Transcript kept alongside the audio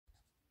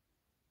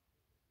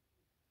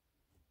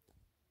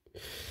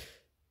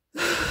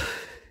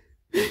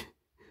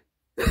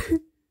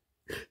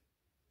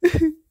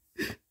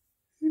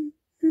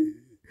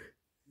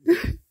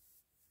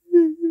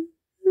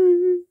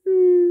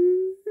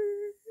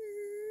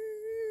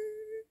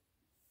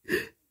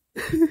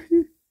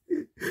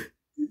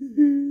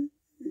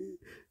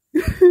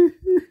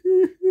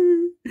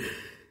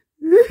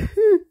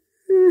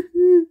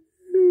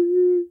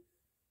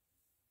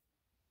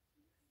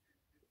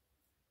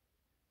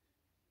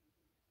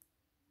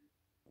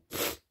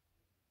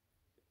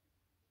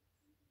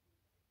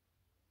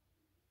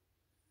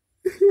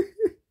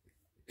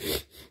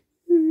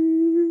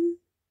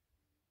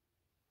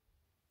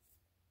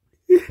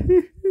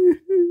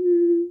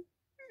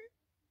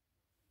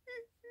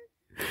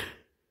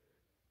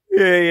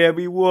Hey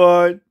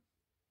everyone,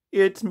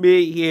 it's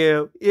me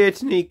here.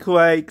 It's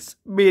Quakes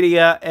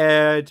Media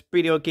and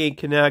Video Game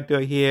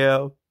Connector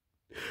here.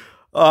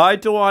 I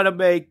don't want to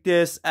make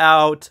this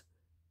out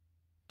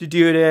to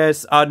do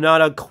this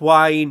another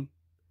crying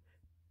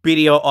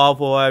video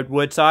upload,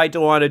 which I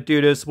don't want to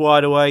do this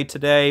right away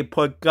today,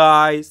 but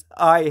guys,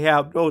 I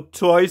have no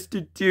choice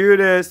to do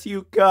this,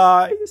 you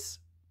guys.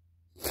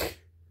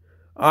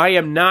 I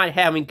am not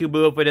having to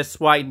move for this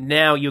right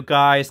now, you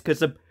guys,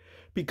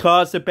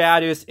 because the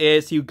bad news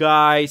is, you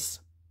guys,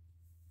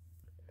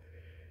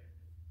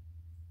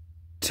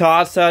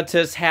 Tasha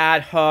just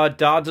had her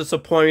doctor's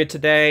appointment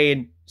today,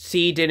 and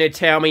she didn't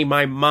tell me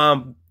my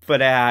mom for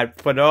that,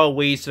 for no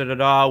reason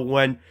at all.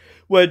 When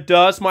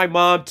does my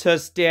mom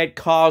just did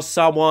call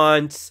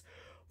someone's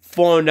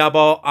phone number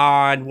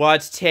on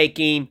what's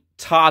taking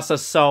Tasha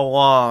so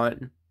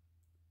long?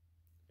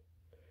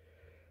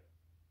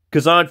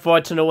 Because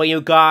unfortunately,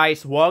 you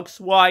guys, looks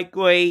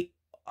likely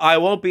I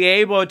won't be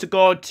able to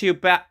go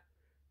to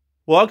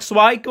Looks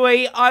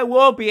likely I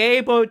will be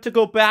able to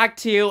go back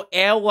to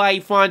LA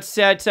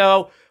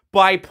Falsetto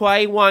by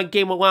playing one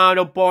game around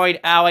a Boyd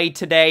Alley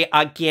today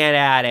again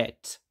at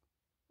it.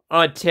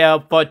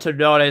 Until further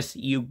notice,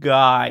 you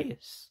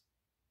guys.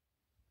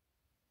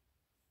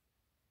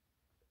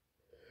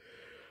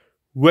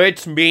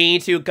 Which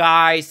means, you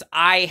guys,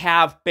 I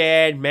have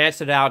been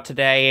messed out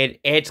today, and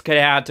it's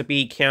gonna have to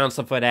be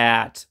canceled for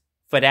that.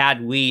 For that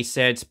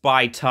reason,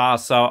 by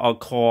Tasha, of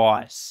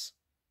course.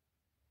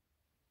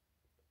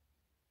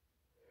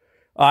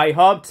 I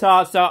hope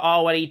Tasha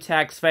already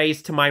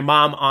text-faced to my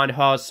mom on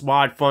her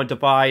smartphone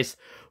device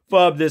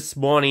from this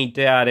morning,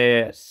 that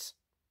is.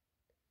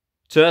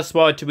 Just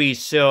want to be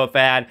sure of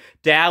that.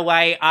 That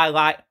way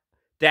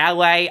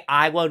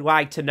I would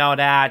like to know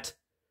that.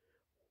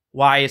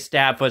 Why is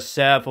that for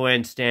several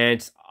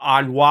instance?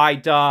 On why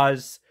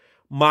does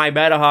my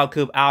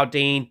Metalhawk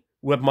outing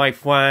with my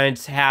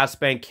friends has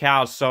been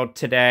canceled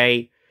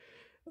today?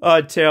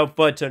 Until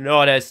further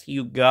notice,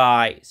 you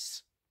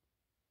guys.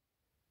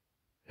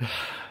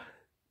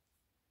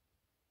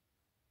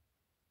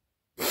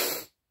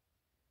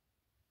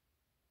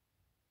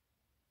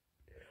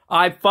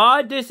 I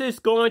thought this is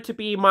going to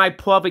be my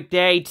perfect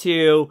day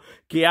to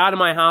get out of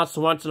my house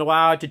once in a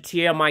while to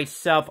cheer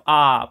myself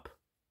up.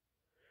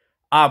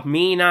 Of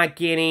me not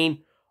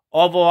getting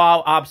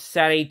overall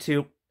upsetting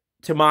to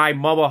my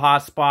mobile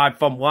hotspot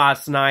from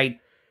last night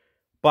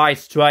by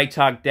Strike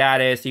Talk, that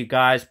is, you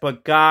guys.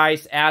 But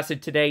guys, as of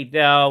today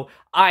though,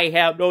 I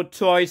have no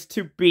choice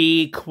to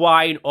be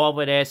crying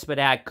over this for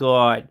that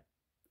good.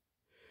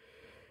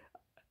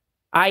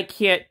 I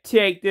can't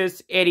take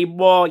this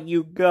anymore,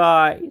 you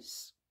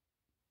guys.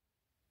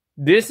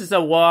 This is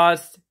the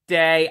worst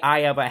day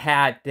I ever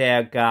had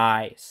there,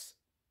 guys.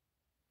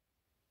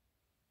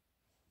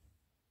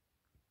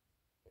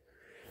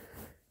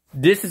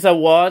 This is the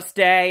worst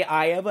day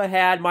I ever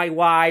had in my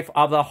life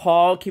of the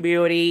whole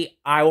community.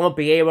 I won't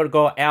be able to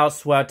go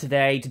elsewhere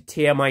today to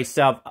cheer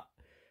myself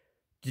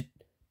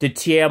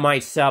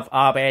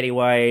up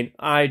anyway.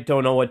 I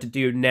don't know what to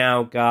do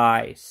now,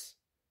 guys.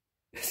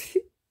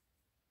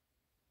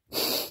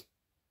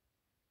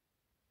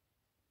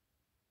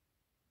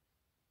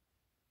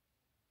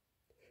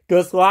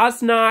 Because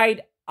last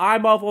night,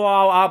 I'm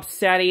overall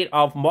upsetting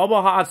of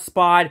mobile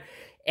hotspot,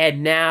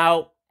 and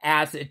now,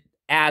 as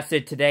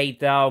it today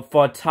though,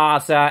 for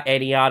Tasha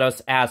and the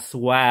others as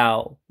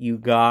well, you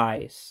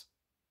guys.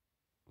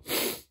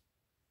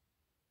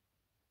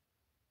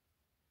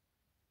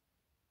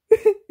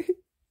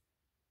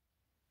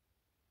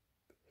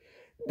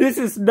 This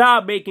is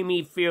not making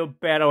me feel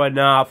better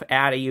enough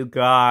out of you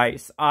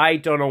guys. I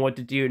don't know what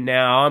to do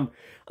now.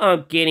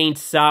 I'm getting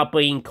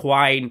sobbing,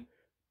 crying,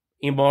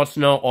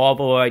 emotional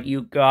overload,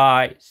 you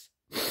guys.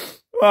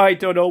 I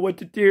don't know what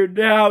to do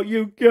now,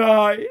 you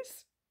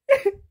guys.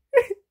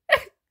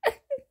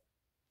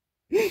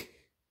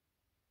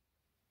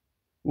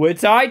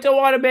 Which I don't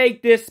want to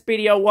make this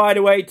video right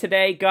away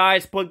today,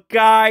 guys. But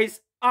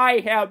guys, I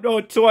have no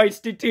choice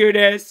to do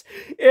this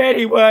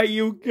anyway,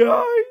 you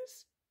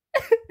guys.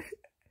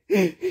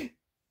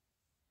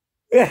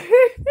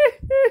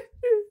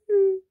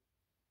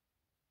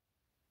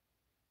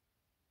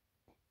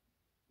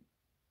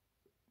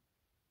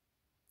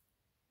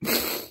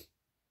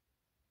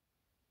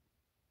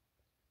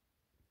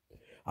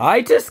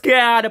 I just got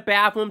out of the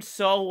bathroom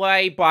so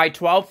late by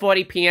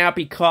 12:40 p.m.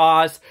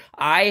 because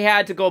I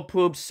had to go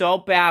poop so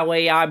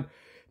badly.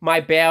 My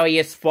belly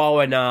is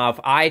full enough.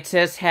 I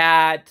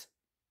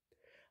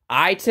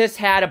I just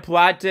had a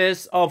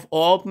breakfast of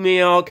oat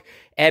milk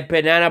and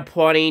banana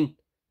pudding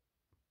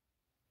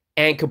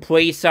and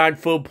Capri Sun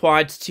Fruit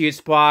Punch juice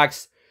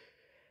box.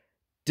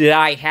 Did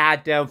I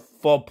had them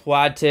for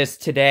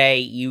breakfast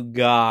today, you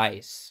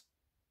guys?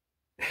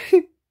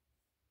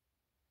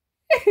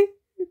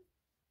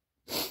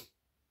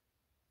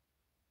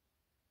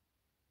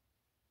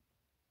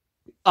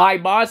 I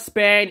must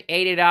been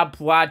ate it up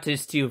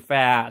breakfast too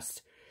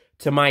fast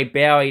to my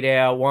belly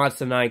there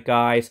once a night,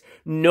 guys.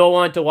 No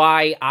wonder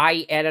why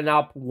I ended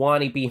up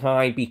wanting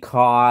behind,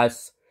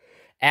 because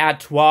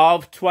at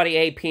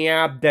 12:28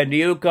 p.m., the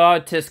new girl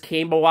just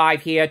came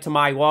alive here to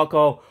my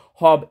local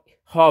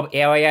hub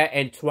area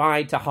and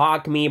trying to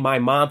hawk me, my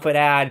mom, for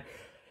that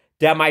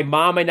my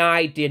mom and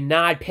I did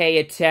not pay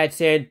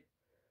attention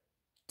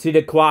to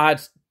the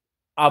quads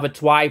of a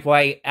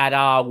driveway at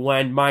all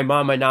when my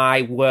mom and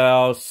I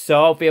were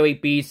so very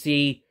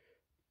busy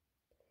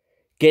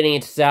getting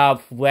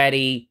itself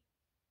ready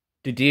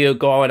to do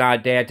going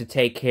out there to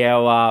take care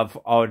of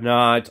or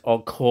not,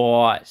 of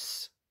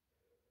course.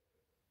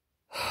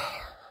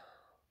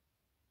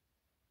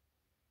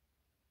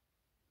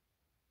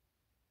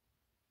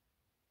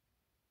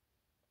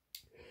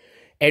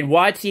 And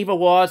what's even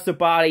worse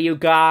about it, you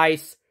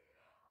guys,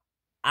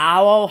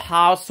 our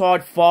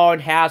household phone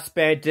has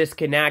been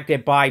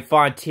disconnected by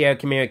Frontier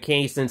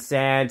Communications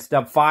since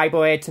the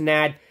fiber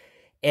internet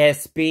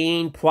is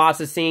being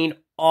processing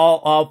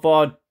all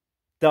over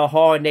the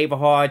whole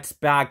neighborhood's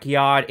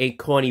backyard,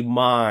 including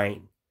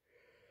mine.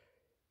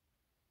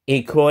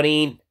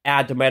 Including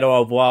at the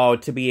middle of the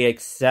road, to be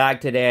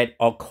exact,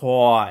 of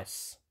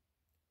course.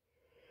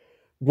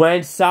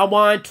 When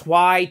someone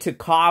tried to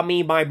call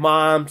me my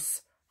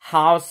mom's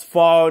house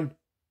phone,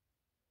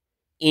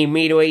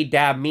 immediately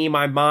that me and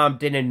my mom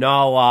didn't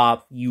know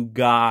of, you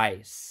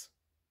guys.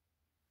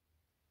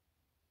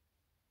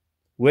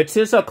 Which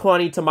is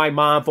according to my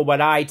mom, for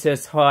what I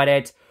just heard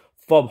it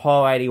from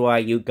her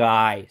anyway, you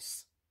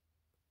guys.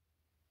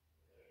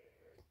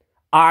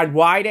 On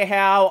why the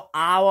hell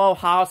our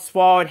house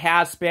phone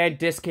has been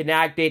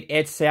disconnected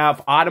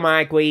itself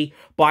automatically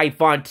by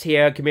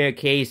Frontier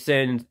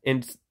Communications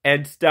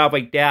and stuff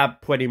like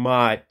that, pretty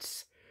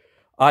much.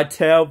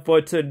 Until for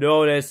to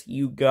notice,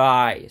 you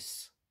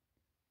guys.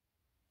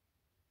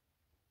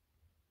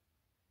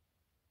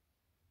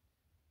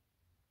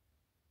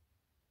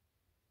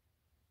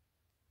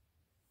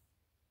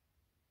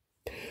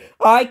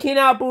 I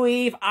cannot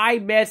believe I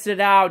missed it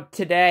out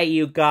today,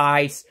 you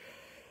guys.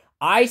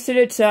 I should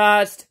have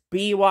just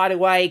be wide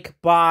awake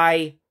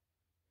by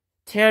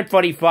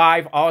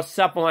 10:45 or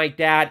something like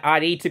that. I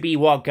need to be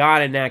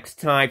Wagana next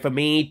time for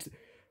me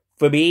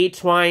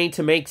trying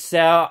to make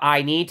sure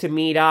I need to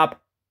meet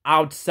up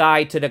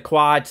outside to the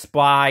quads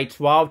by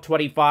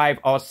 12:25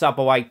 or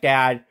something like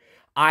that.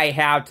 I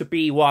have to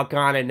be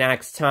Wagana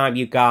next time,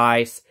 you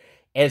guys.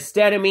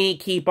 Instead of me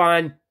keep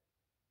on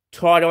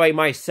torturing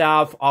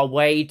myself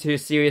way too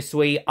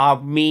seriously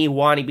of me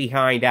wanting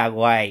behind that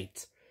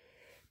late.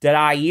 That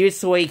I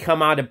usually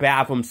come out of the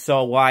bathroom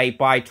so late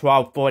by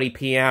 12:40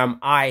 p.m.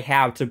 I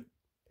have to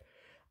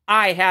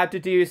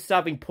do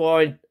something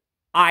important.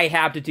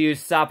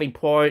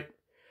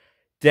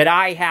 That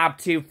I have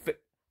to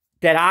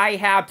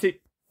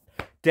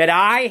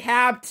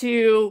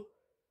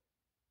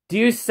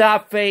do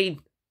something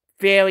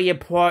very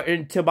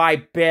important to my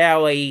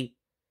belly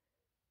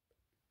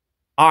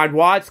on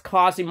what's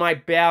causing my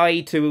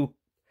belly to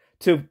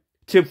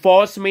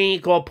force me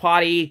to go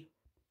potty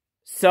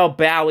so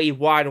badly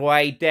one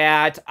way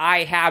that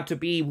I have to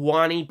be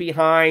wanting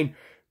behind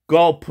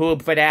go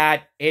poop for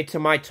that into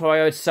my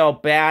toilet so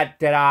bad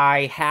that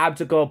I have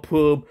to go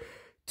poop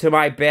to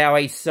my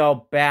belly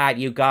so bad,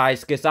 you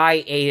guys, because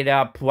I ate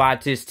up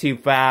practice too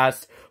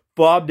fast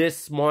from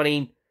this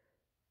morning.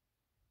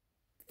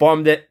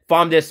 From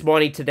this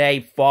morning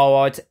today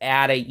forward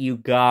at it, you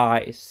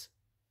guys.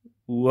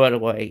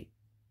 Literally.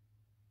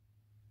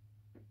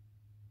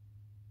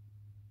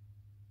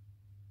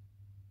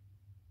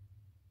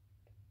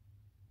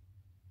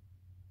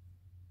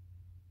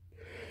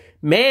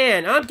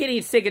 Man, I'm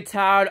getting sick and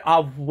tired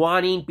of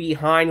running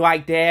behind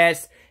like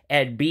this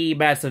and be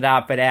messing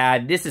up for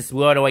that. This is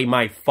literally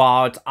my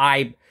fault.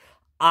 I've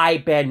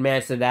been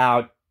messing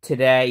out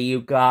today,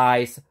 you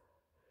guys.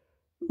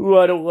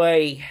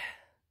 Literally.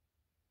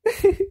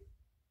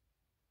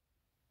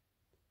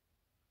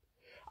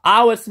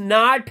 I was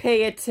not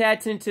paying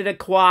attention to the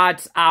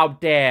quads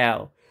out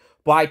there.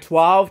 By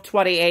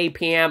 12:28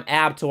 p.m.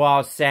 after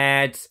all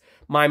since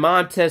my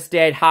mom just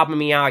did helping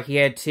me out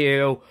here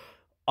to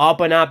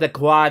open up the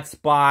quads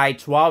by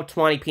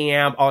 12:20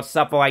 p.m. or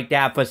something like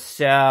that for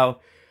sure.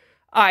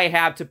 I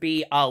have to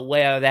be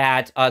aware of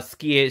that.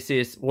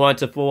 Excuses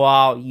once and for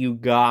all, you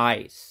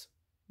guys.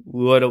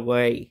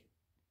 Literally.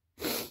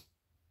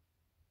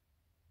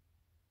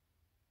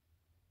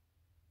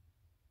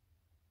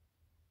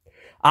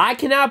 I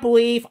cannot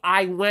believe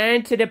I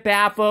went to the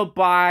bathroom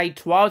by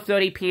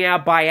 12:30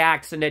 p.m. by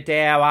accident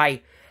there.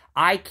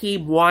 I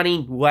keep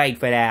wanting wait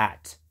for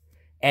that.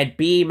 And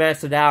be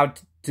messing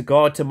out to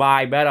go to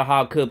my mental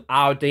health club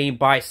outing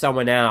by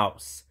someone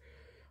else.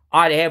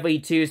 on every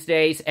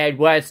Tuesdays and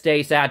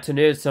Wednesdays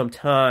afternoon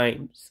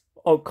sometimes.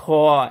 Of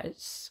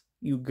course,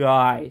 you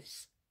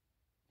guys.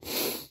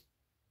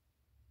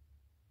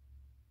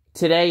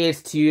 Today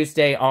is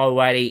Tuesday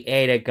already,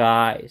 ain't it,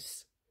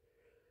 guys?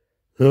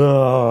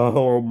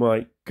 Oh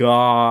my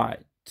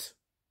god.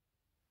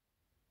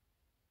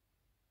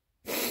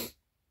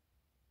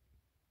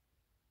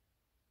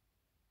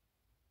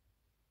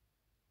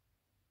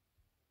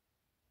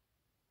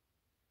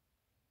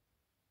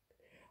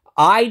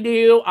 I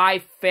knew I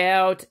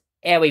felt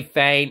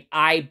everything.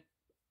 I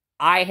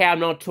have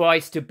no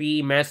choice to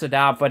be messed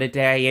up for the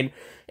day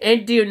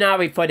and do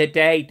nothing for the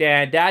day.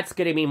 Then that's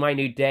gonna be my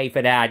new day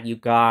for that, you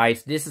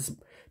guys. This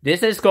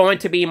is going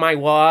to be my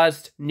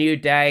worst new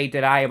day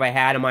that I ever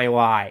had in my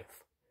life.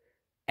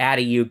 Out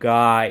of you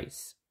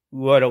guys,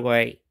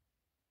 literally.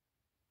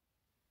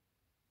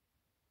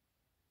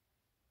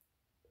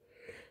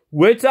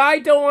 Which I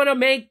don't want to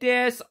make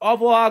this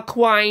overall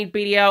crying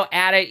video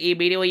at it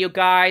immediately, you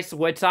guys.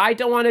 Which I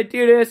don't want to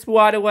do this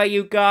right away,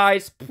 you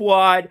guys.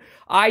 But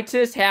I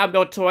just have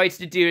no choice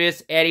to do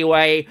this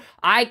anyway.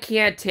 I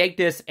can't take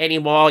this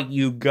anymore,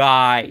 you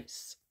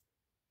guys.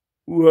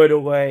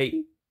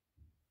 Literally.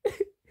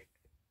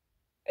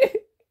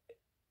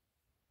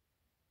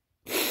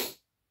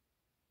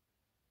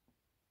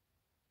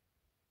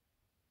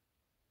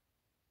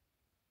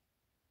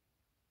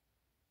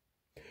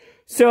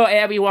 So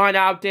everyone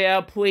out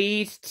there,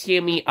 please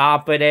cheer me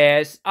up for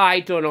this.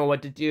 I don't know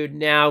what to do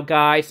now,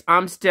 guys.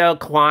 I'm still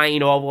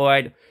crying over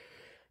it.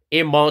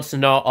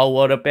 Emotional a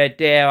little bit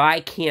there. I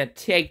can't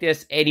take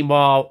this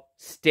anymore.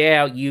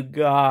 Still, you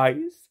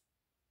guys.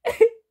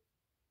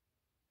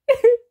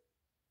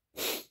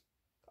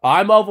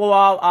 I'm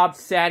overall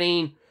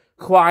upsetting,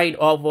 crying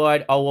over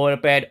it a little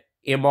bit.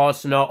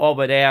 Emotional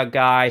over there,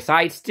 guys.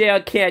 I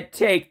still can't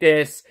take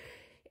this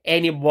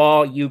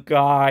anymore, you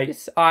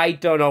guys. I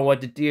don't know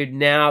what to do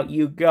now,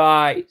 you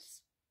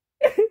guys.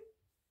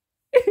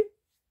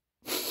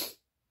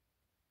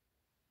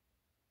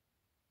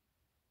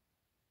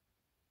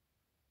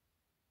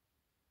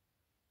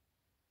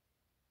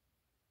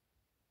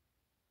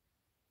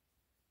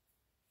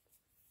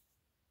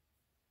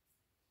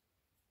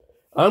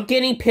 I'm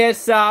getting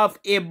pissed off,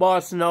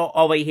 emotional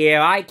over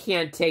here. I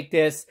can't take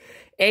this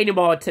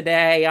anymore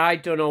today. I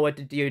don't know what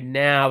to do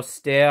now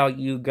still,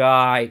 you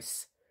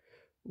guys.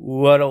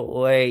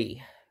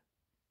 Literally.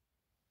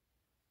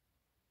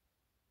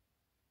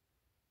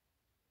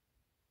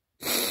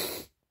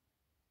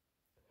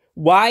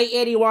 Why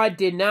anyone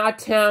did not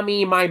tell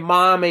me, my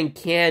mom and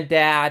Ken,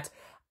 that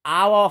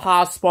our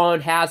house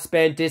phone has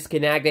been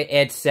disconnected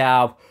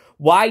itself?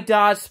 Why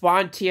does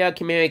Frontier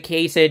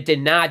Communication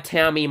did not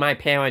tell me, my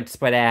parents,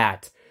 for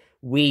that?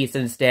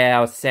 Reasons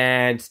there,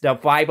 since the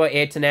fiber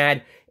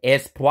internet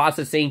is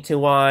processing to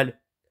one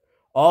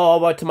all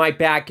over to my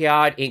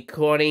backyard,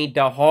 including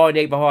the whole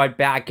neighborhood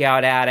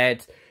backyard at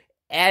it,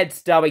 and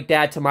stuff like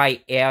that to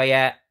my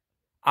area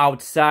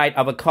outside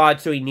of a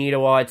country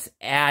needleworks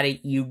at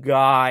it, you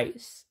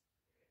guys.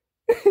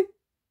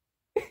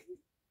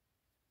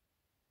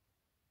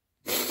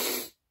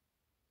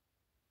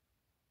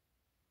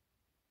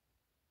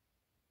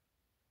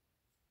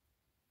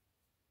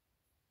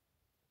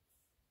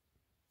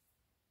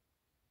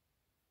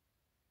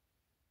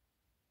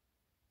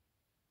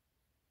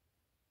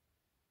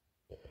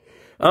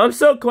 I'm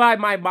so glad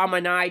my mom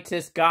and I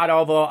just got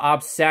over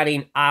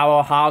upsetting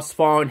our house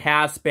phone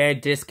has been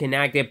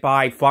disconnected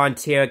by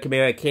Frontier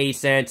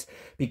Communications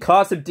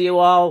because of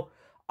duo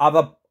of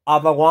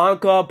a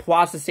longer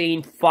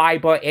processing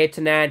fiber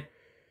internet.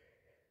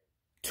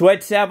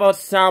 Whenever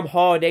some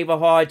whole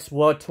neighborhoods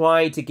were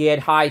trying to get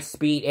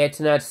high-speed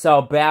internet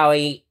so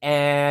badly,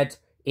 and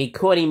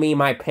including me,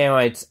 my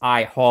parents,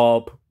 I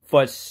hope.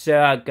 For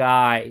sure,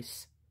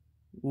 guys.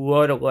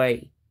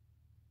 Literally.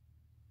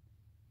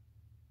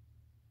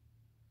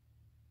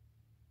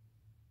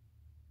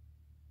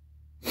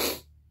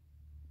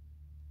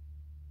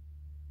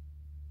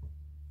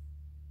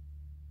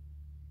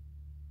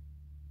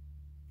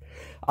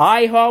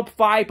 I hope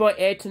fiber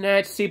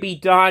internet should be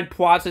done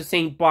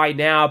processing by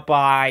now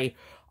by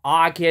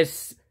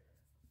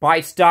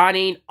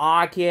starting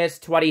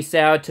August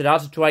 27,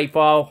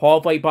 2024,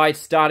 hopefully by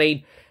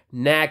starting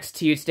next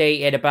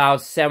Tuesday in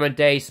about 7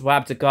 days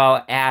left to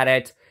go at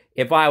it.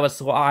 If I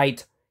was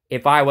right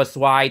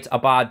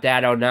about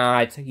that or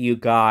not, you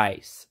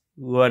guys.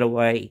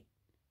 Literally.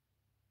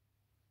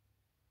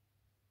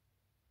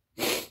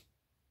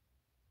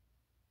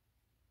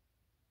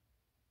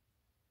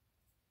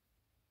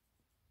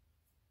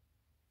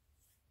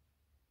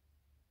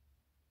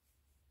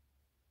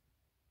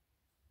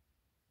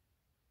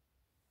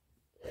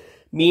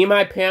 Me and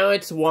my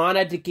parents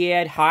wanted to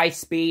get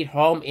high-speed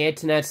home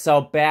internet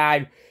so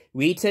bad,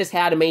 we just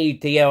had to make a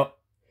deal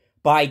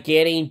by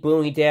getting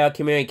Bloomingdale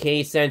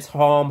Communications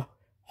home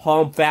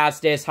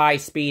fastest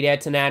high-speed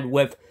internet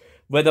with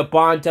a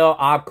bundle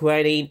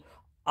upgrading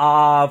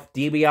of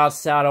DBL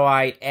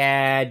satellite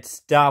and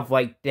stuff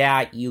like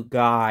that, you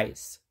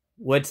guys.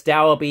 Which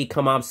that will be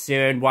come up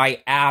soon,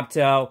 right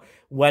after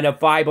when the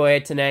fiber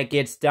internet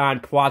gets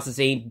done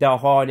processing the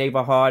whole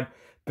neighborhood,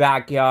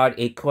 backyard,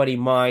 including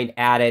mine,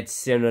 added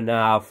soon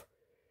enough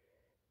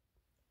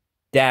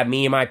that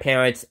me and my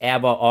parents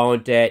ever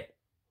owned it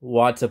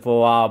once and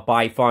for all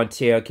by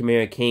Frontier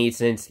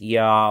Communications,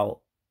 yo.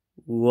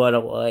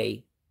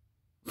 Literally.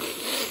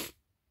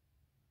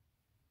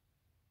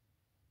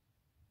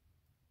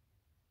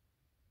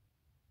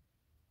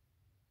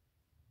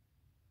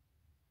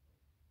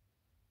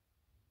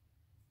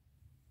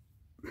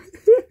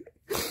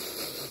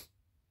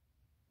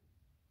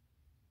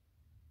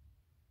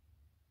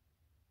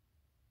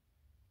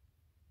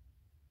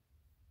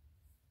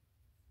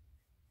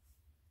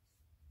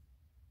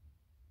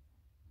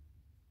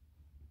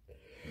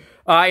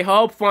 I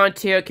hope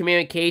Frontier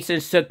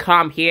Communications should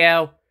come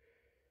here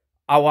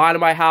around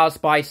my house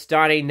by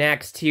starting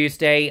next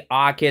Tuesday,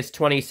 August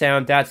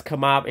 27th. That's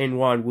come up in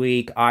 1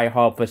 week, I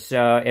hope for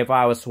sure, if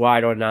I was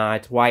right or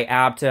not. Right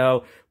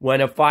after,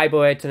 when the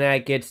fiber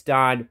internet gets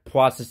done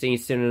processing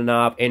soon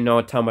enough in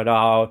no time at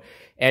all.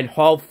 And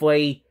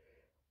hopefully,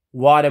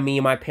 one of me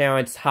and my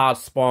parents'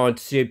 house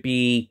phones should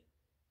be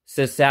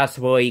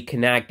successfully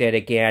connected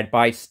again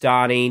by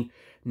starting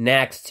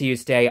next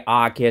Tuesday,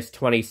 August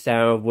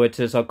 27th, which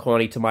is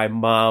according to my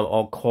mom,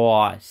 of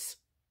course.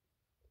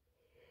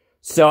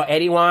 So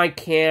anyone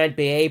can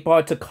be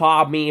able to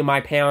call me and my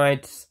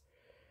parents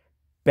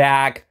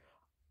back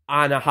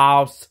on the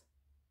house,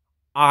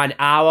 on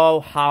our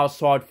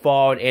household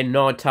phone in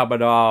no time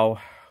at all,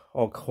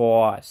 of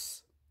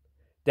course.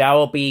 That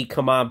will be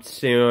come up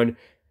soon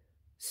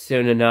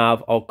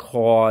enough, of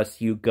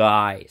course, you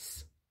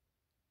guys.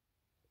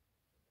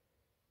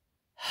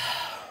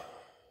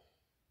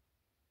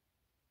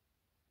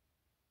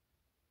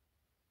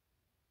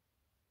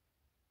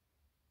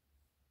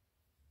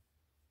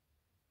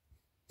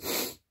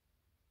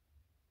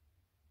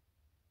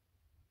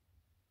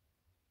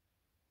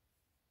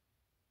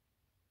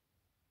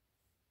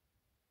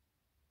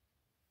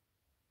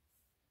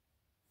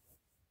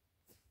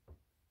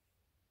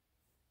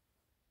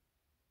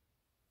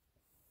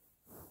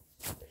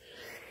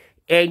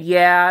 And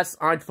yes,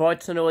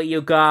 unfortunately,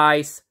 you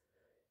guys,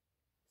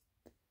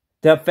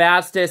 the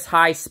fastest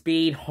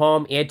high-speed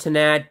home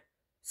internet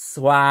 /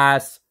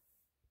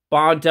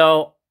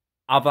 bundle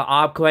of an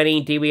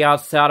upgrading DVR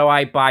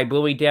satellite by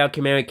Bloomingdale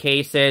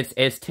Communications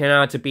is turned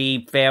out to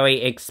be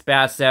very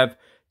expensive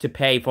to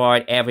pay for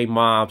it every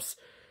month.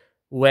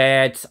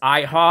 Which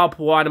I hope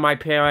one of my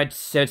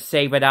parents should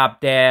save it up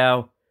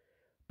their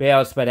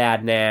bills for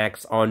that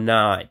next or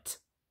not.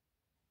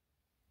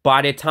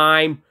 By the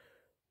time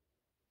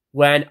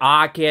when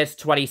August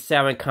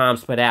 27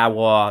 comes for that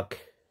work,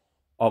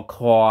 of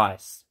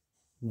course,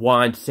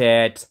 once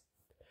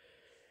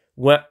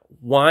when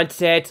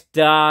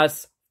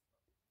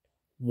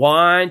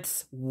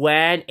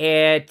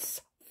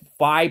its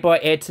fiber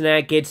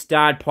internet gets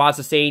done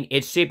processing,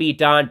 it should be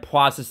done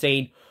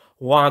processing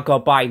longer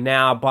by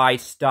now, by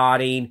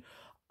starting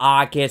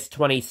August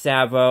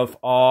 27th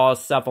or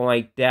something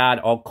like that,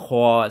 of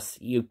course,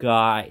 you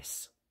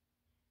guys.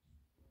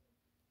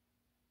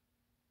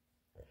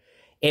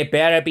 It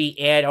better be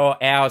it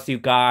or else, you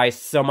guys.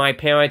 So my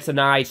parents and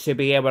I should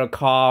be able to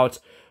call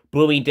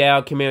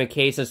Bloomingdale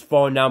Communications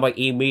phone number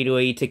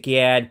immediately to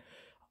get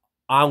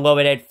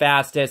unlimited,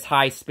 fastest,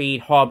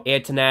 high-speed home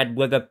internet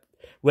with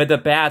the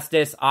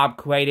bestest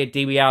upgraded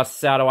DVR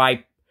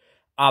satellite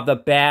of the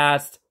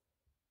bestest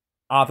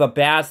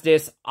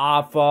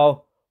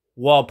awful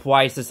low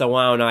prices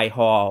around, I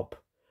hope.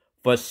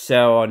 For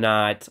sure or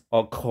not,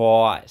 of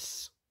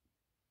course.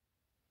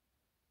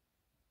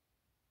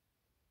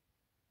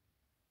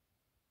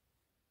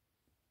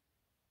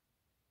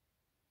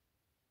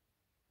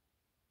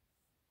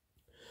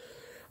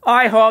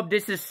 I hope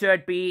this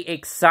should be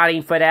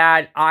exciting for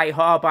that. I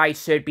hope I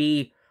should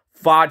be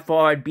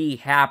thoughtful and be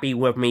happy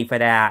with me for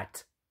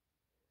that.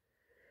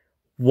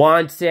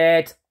 Once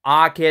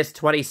August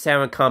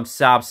 27 comes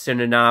up soon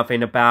enough,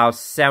 in about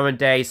 7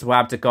 days we'll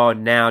have to go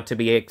now to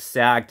be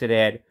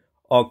exacted.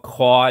 Of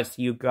course,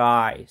 you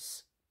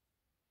guys.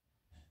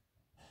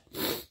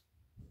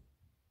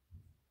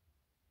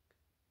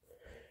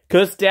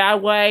 Cause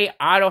that way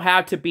I don't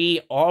have to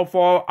be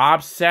awful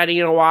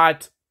upsetting a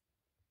lot.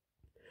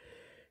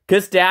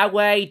 Cause that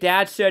way,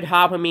 that should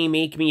help me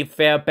make me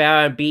feel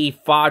better and be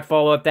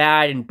thoughtful of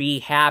that and be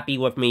happy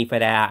with me for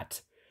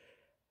that.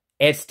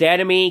 Instead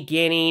of me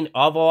getting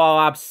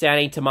overall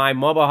upsetting to my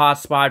mobile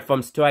hotspot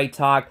from Straight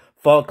Talk,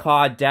 phone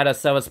call, data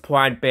service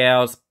plan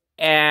bills,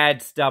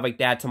 and stuff like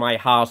that to my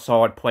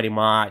household pretty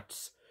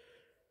much.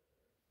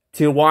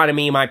 To one of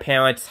me, my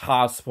parents'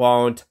 house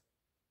phone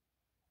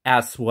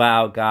as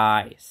well,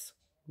 guys.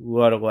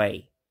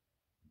 Literally.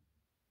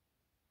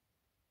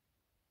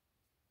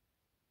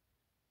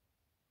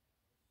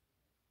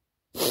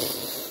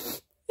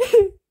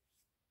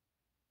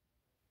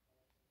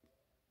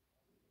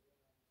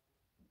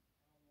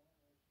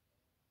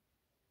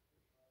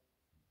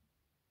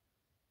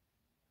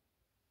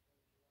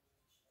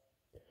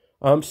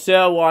 I'm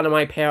sure one of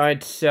my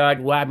parents should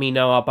let me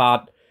know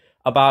about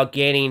about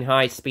getting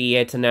high-speed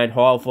internet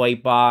hopefully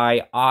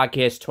by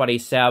August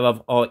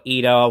 27th or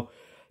either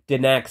the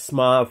next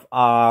month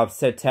of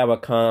September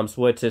comes,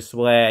 which is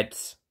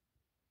lit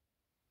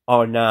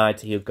or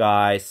not, you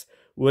guys.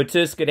 We're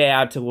just gonna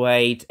have to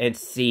wait and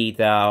see,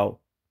 though,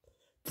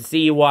 to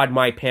see what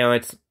my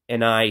parents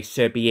and I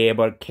should be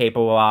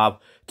capable of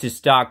to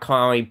start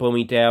calling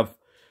Bloomingdale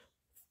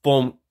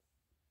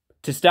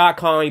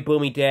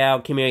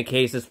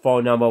Communications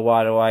phone number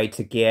right away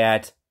to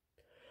get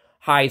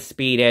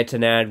high-speed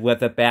internet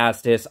with the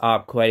fastest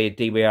upgraded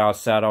DVR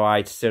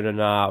satellites soon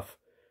enough.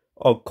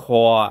 Of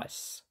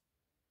course.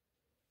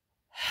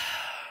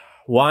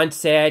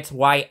 Once it's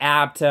right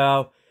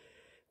after,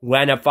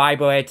 when the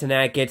fiber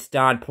internet gets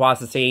done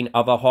processing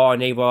of the whole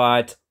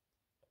neighborhood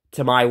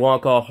to my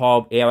local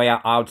home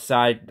area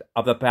outside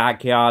of the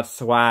backyard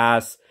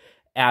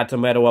 / at the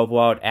middle of the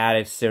road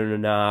added soon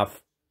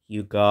enough,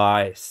 you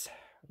guys.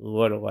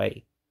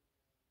 Literally.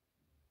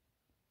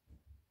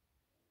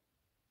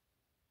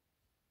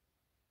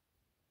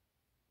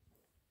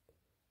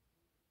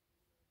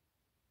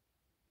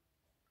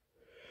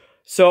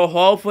 So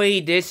hopefully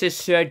this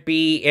should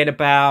be in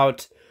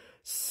about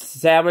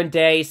 7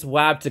 days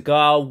left to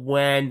go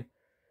when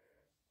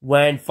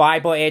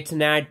fiber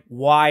internet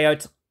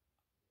wired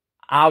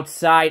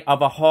outside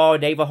of a whole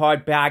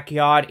neighborhood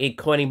backyard,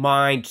 including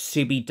mine,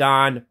 should be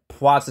done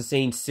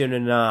processing soon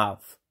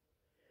enough.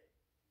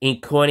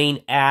 Including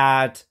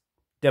at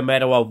the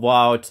middle of the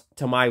road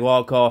to my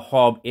local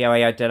home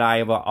area that I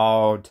ever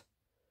owned.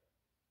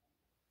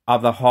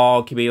 Of the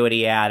whole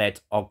community added,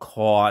 of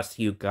course,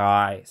 you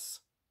guys.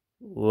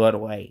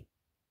 Literally.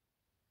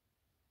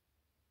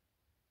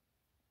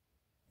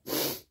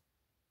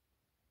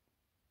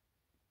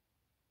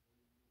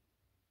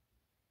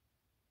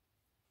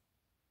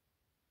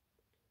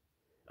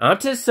 I'm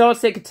just so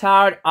sick and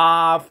tired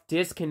of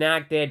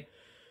disconnected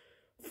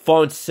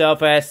phone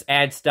service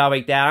and stuff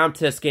like that. I'm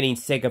just getting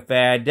sick of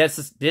it.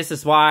 This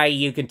is why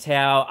you can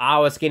tell I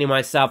was getting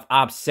myself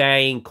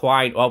upset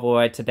quite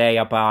over it today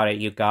about it,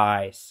 you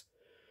guys.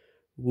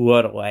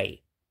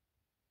 Literally.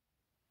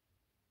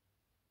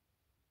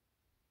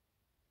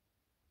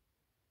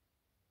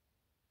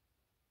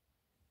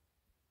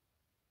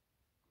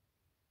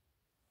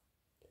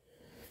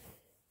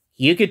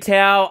 You could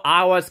tell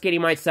I was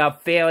getting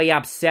myself fairly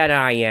upset.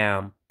 I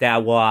am.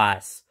 That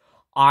was.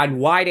 On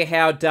why the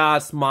hell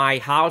does my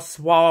house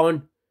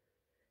phone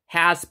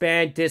has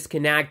been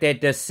disconnected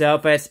the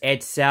service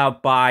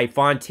itself by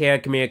Frontier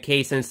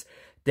Communications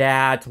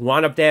that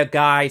one of their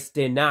guys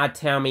did not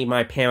tell me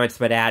my parents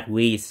for that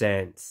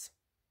reasons.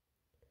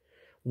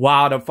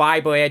 While the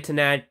fiber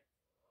internet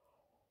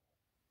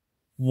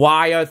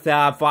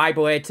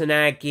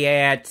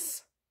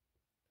gets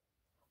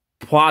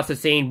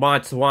processing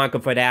much longer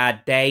for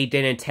that, they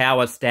didn't tell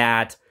us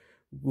that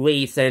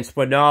reasons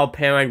for no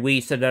apparent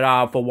reason at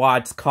all for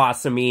what's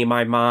costing me and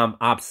my mom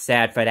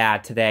upset for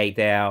that today,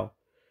 though.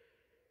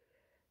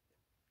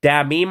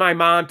 That me and my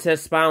mom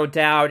just found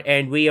out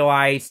and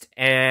realized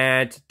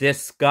and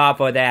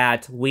discovered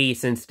that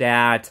reasons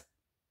that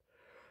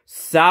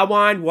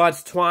someone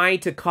was trying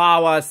to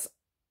call us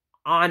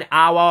on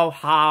our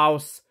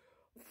house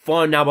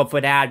phone number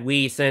for that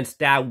reasons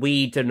that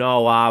we don't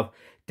know of.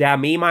 That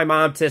me and my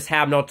mom just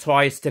have no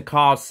choice to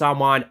call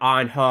someone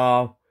on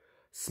her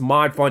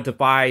smartphone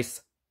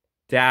device.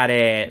 That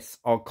is,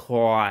 of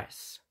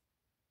course.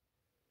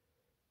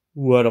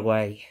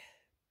 Literally.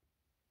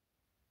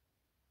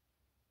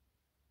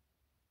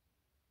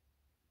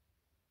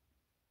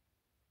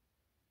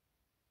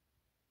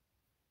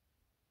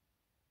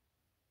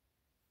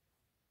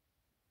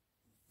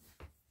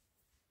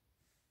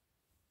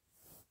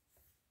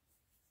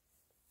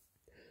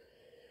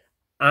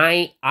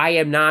 I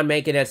am not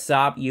making this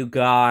up, you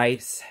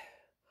guys.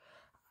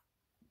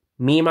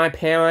 Me and my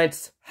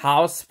parents'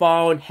 house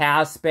phone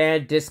has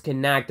been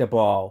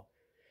disconnectable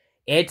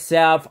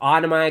itself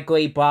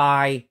automatically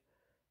by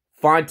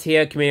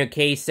Frontier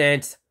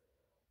Communications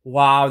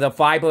while the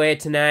fiber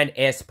internet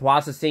is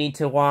processing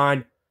to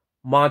run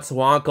much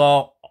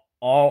longer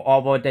all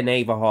over the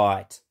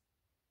neighborhood.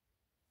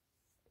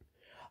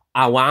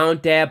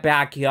 Around their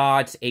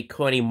backyards,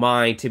 including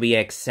mine to be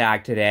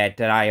exact that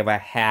I ever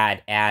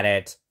had at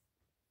it.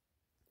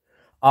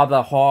 Of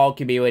the whole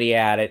community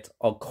at it,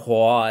 of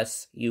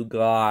course, you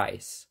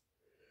guys.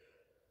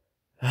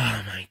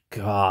 Oh my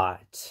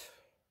god.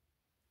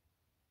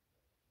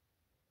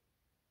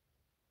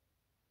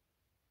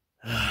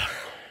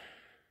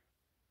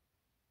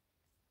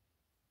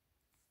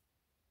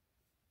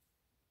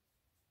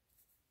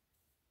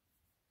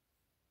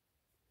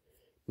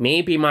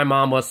 Maybe my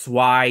mom was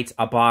right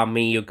about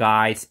me, you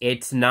guys.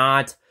 It's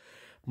not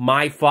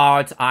my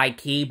fault. I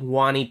keep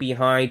running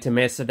behind to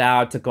miss it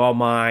out to go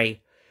my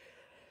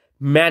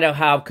mental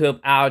health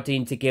group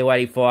outing to get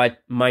ready for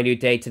my new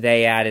day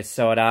today at it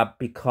soda.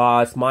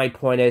 Because my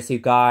point is, you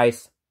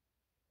guys,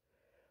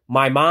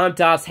 my mom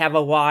does have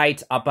a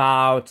right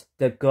about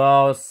the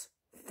girls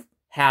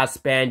has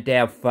been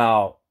their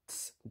fault.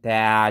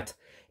 That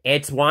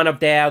it's one of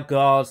their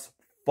girls'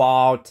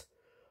 fault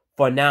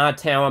for not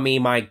telling me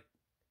my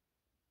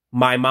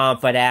my mom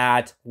for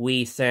that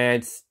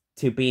reasons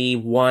to be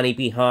running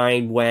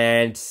behind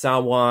when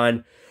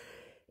someone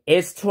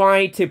is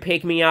trying to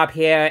pick me up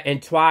here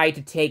and try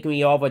to take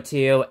me over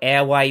to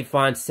LA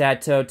Fun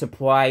Center to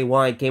play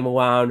one game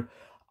around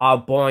a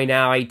bowling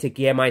alley to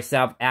give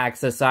myself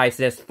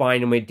exercises,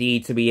 vitamin D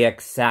to be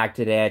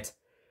exacted it,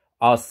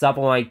 or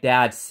something like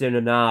that soon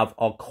enough,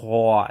 of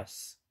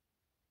course.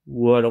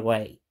 Right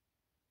away.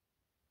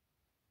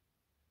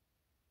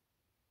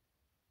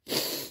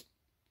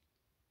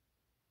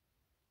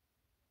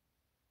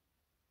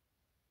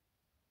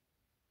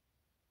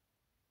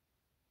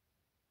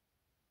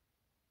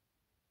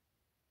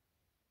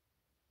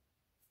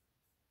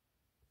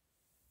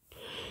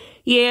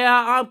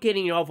 Yeah, I'm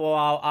getting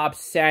overall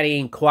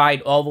upsetting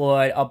quite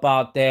over it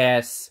about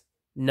this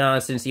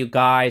nonsense, you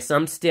guys.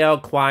 I'm still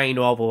crying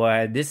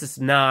over it. This is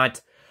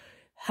not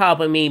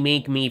helping me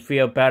make me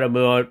feel better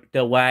mood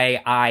the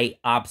way I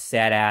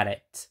upset at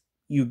it.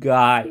 You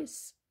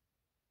guys.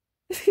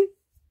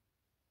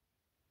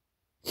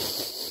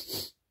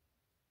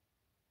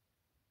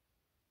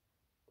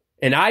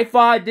 And I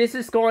thought this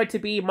is going to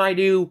be my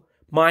new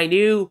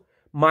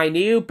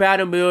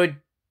better mood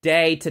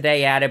day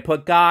today at it,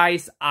 but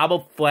guys, I'm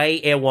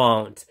afraid it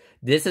won't.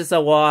 This is the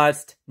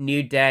worst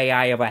new day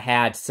I ever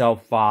had so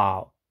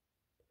far.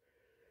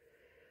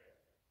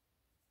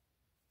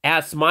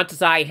 As much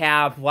as I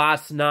have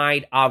last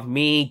night of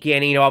me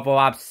getting over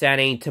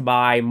upsetting to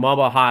my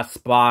mobile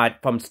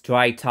hotspot from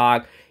Straight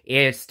Talk,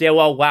 it still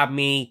won't let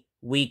me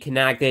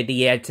reconnect to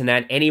the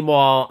internet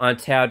anymore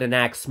until the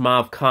next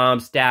month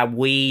comes that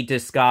we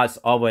discuss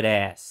over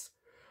this.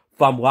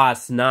 From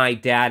last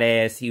night, that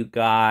is, you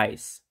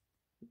guys.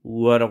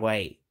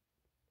 Literally.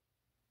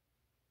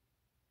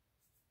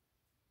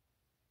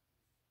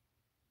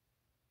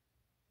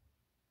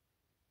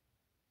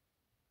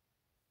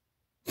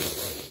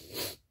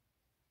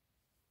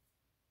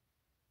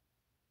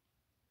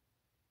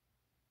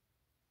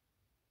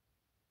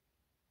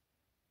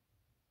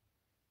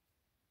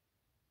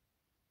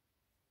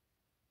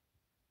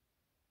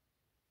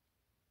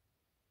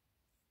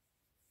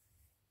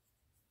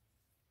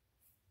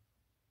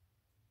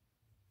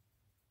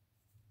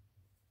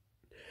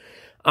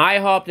 I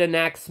hope the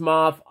next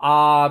month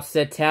of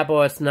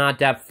September is not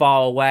that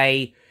far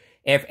away.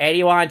 If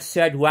anyone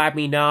should let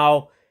me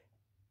know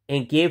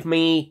and give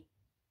me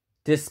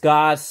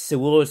discuss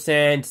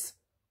solutions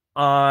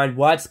on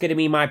what's going to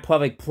be my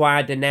perfect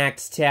plan the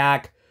next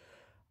tech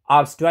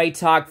of Straight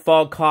Talk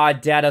phone call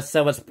data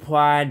service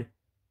plan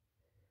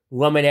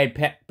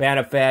limited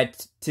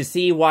benefit to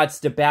see what's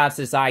the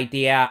best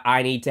idea.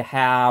 I need to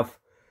have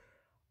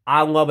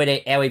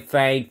unlimited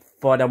everything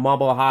for the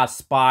mobile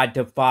hotspot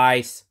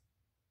device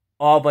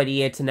over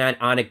the internet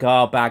on the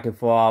go back and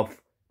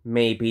forth,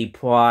 maybe,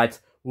 but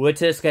we're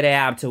just gonna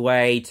have to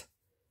wait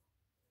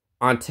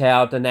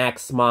until the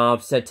next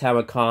month,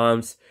 September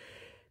comes.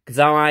 Cause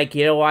I'm like,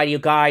 you know what, you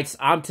guys,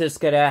 I'm just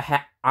gonna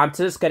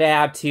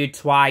have to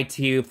try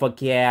to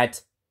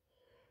forget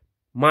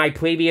my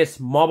previous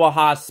mobile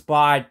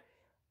hotspot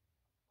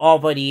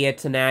over the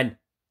internet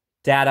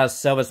data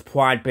service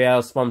plan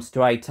bills from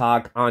Straight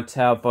Talk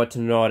until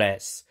further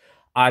notice.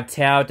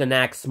 Until the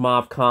next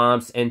month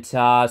comes and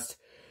just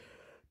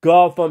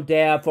go from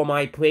there for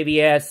my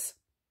previous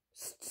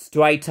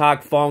Straight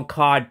Talk phone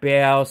card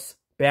bills,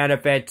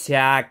 benefit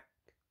check,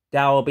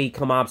 that will be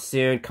come up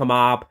soon, come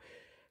up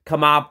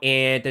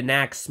in the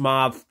next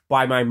month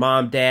by my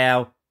mom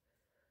there,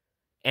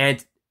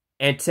 and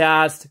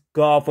just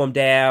go from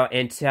there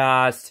and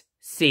just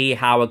see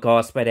how it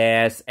goes for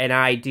this, and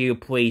I do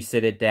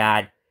appreciate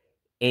that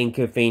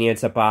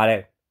inconvenience about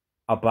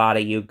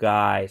it, you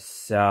guys,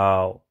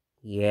 so,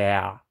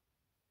 yeah,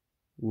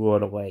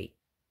 literally.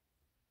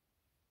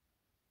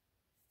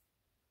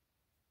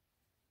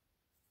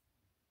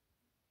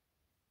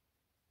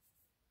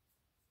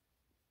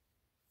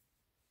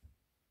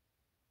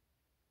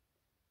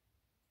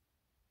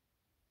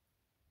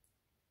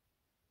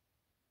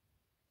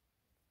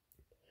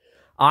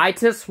 I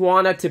just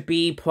wanted to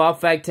be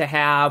perfect to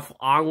have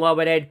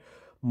unlimited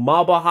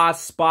mobile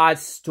hotspots,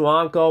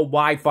 stronger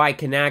Wi-Fi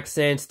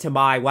connections to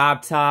my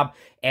laptop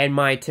and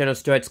my Nintendo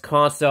Switch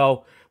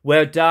console,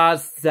 where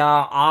does the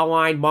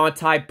online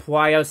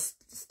multiplayer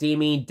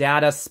streaming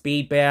data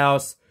speed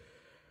bills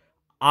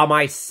on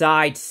my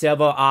side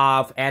server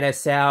of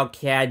NSL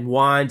can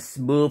run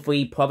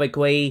smoothly,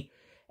 perfectly,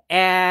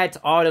 and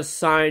all of a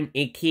sudden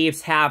it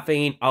keeps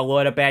having a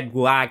little bit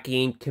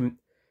lacking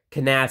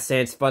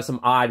connections for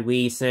some odd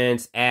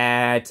reasons,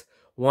 and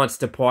wants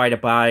to point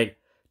about it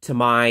to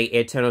my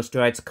Eternal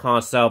Switch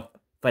console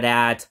for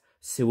that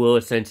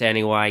solutions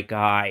anyway,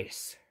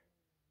 guys.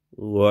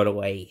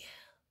 Literally.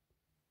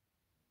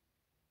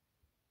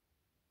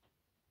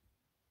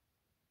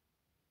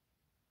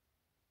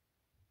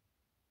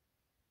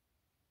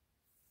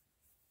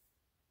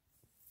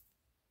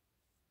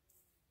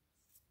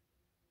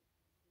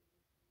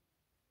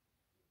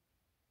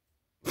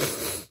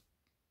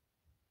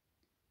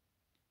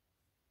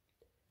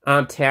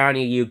 I'm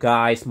telling you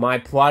guys, my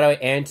brother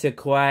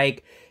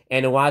Interquake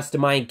and the rest of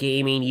my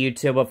gaming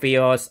YouTuber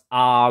viewers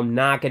are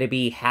not going to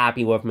be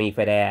happy with me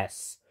for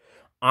this.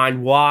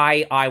 On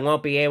why I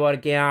won't be able to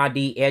get on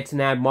the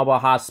internet mobile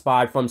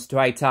hotspot from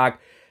Straight Talk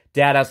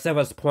data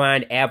service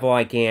plan ever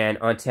again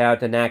until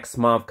the next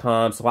month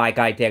comes, like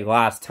I did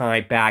last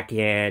time back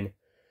in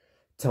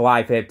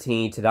July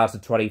 15,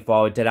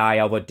 2024. Did I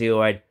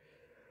overdo it?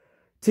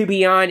 To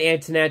be on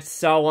internet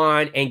so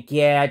on and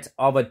get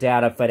all the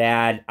data for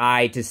that,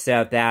 I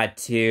deserve that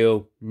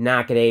to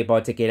not get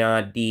able to get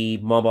on the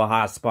mobile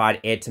hotspot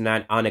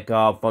internet on the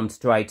go from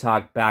Straight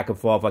Talk back and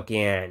forth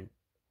again.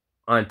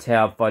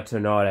 Until further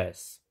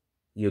notice,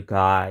 you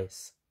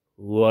guys,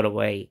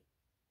 literally.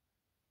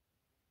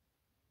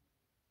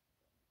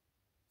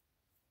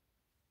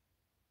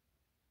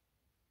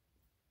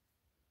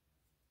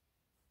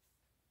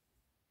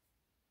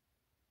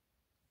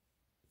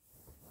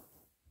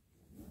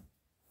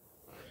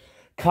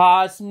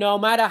 Cause no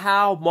matter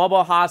how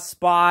mobile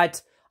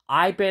hotspot,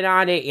 I've been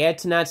on the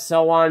internet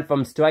so on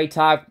from Straight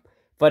Talk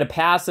for the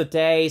past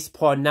days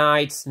per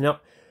nights. No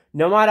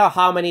matter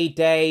how many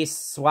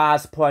days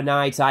 / per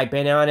night I've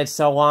been on it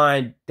so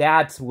on,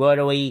 that's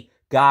literally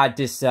God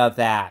deserve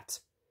that.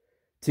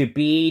 To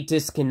be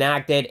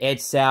disconnected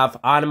itself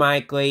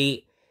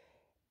automatically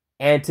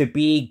and to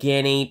be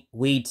getting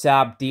leads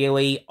up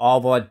daily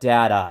over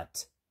data.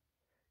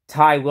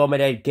 Time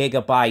limited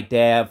gigabyte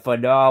there for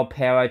no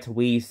apparent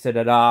reason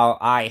at all.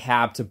 I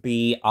have to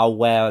be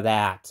aware of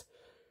that.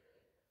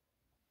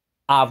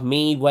 Of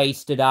me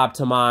wasted up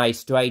to my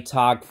Straight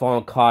Talk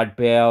phone card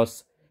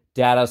bills,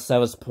 data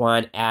service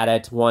plan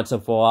added once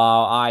and for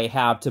all. I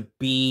have to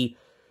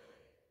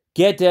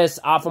get this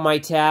off of my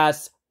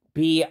chest,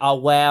 be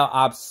aware,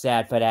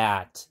 upset for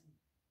that.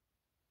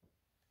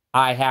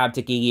 I have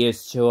to get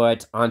used to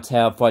it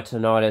until further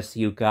notice,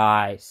 you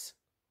guys.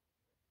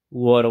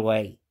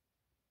 Literally.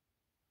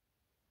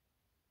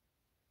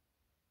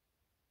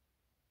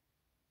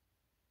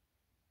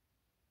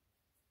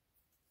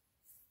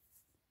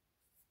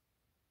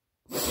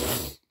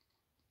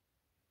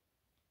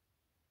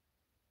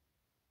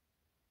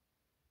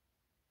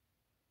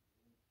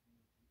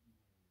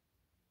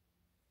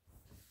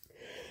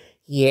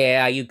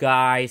 Yeah, you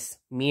guys,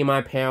 me and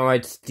my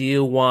parents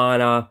do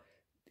wanna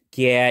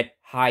get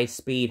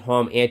high-speed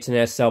home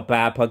internet so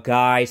bad, but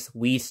guys,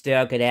 we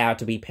still gonna have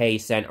to be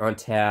patient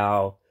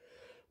until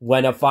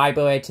when the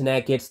fiber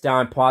internet gets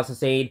done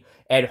processing,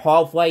 and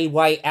hopefully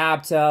right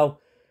after,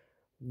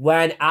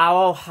 when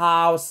our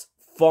house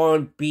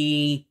phone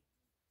be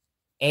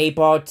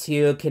able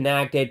to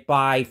connect it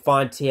by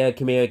Frontier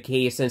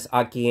Communications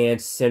again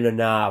soon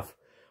enough.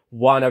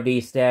 One of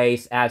these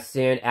days, as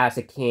soon as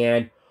it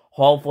can.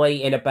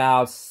 Hopefully in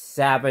about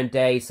 7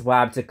 days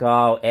left to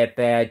go, if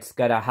it's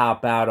gonna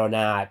help out or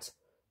not.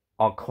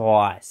 Of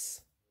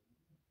course.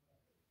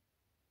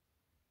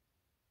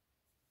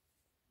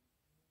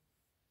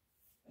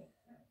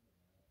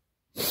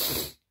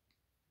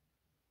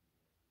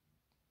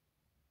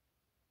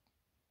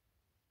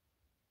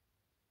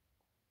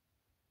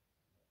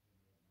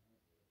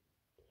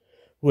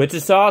 Which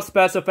is all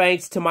special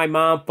thanks to my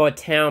mom for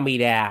telling me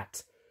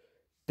that.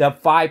 The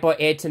fiber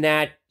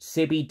internet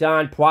should be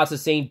done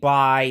processing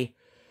by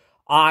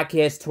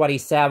August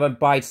 27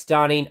 by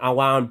starting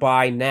around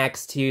by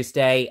next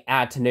Tuesday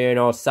afternoon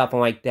or something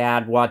like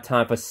that. What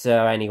time for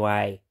sure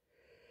anyway.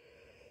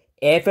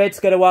 If it's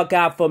gonna work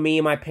out for me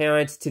and my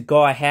parents to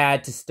go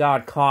ahead to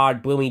start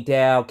card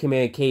Bloomingdale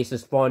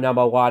Communications phone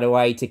number right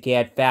away to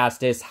get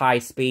fastest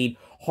high-speed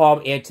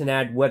home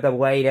internet with the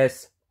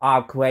latest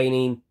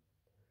upgrading,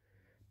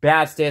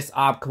 bestest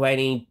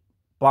upgrading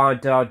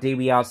bundle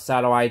DVR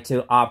satellite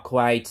to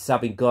upgrade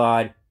something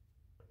good.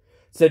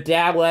 So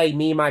that way,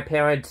 me and my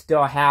parents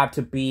still have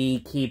to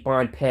keep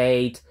on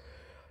paid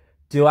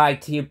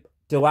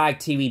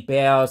DirecTV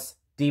bills,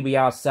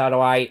 DVR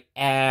satellite,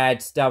 and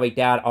stuff like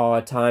that all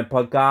the time.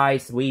 But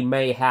guys, we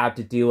may have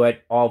to do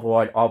it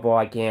over and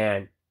over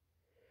again.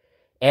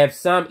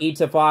 If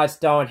each of us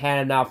don't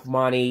have enough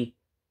money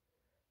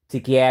to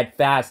get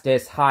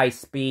fastest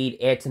high-speed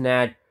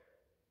internet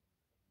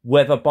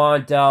with a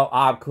bundle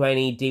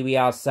upgrading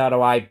DVR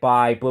satellite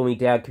by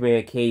Bloomingdale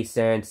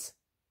Communications,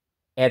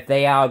 if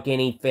they are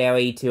getting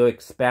fairly too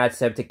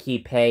expensive to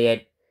keep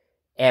paying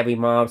every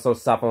month or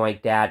something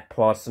like that,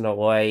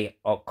 personally,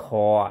 of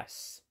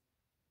course.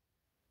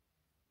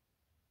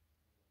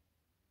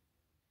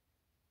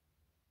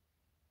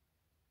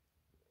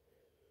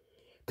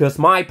 Because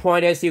my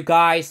point is, you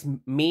guys,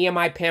 me and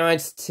my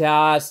parents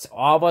just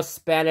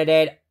overspended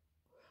it,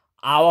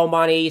 our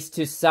monies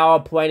to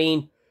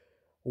celebrating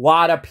a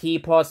lot of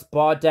people's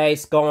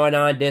birthdays going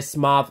on this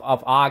month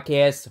of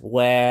August,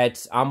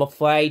 which I'm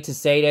afraid to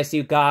say this,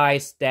 you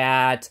guys,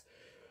 that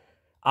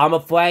I'm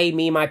afraid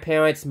me and my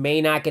parents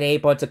may not get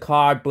able to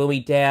call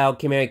Bloomingdale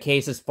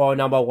Communications phone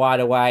number right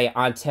away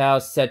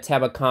until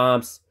September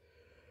comes.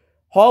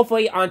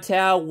 Hopefully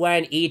until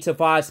when each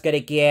of us gonna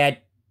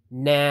get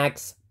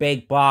next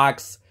big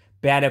box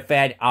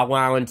benefit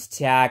allowance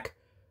check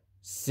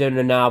soon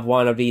enough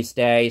one of these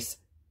days.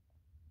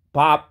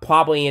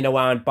 Probably in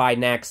around by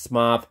next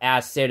month,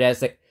 as soon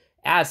as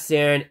as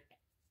soon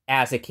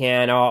as it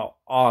can,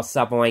 or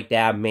something like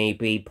that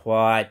maybe,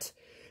 but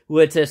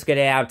we're just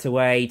gonna have to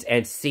wait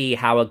and see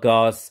how it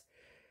goes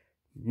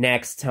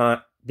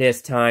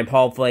this time,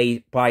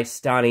 hopefully by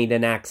starting the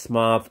next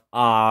month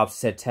of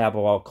September,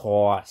 of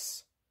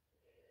course.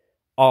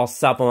 Or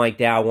something like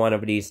that one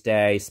of these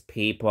days,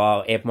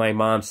 people, if my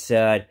mom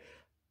should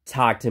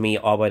talk to me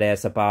over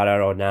this about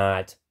it or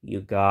not,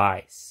 you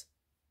guys.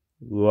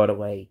 Right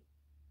away.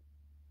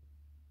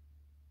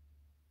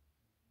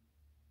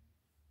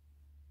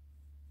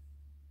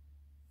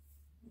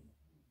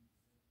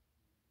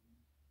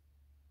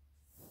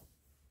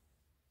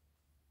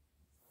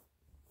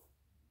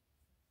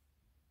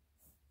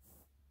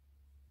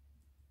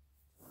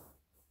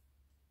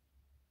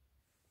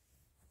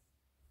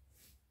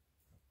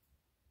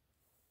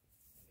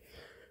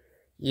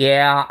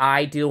 Yeah,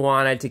 I do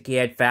wanted to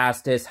get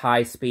fastest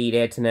high-speed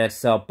internet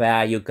so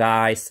bad, you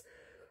guys.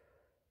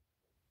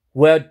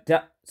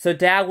 So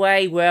that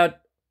way, all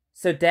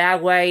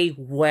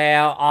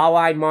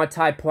my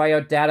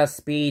multiplayer data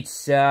speed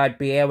should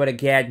be able to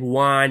get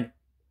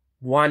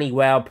running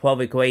well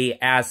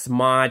perfectly as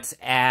much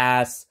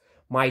as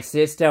my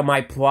sister,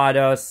 my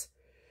brother's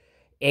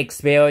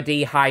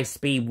Xfinity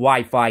high-speed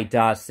Wi-Fi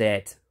does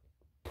it.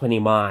 Pretty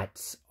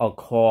much, of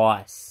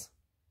course.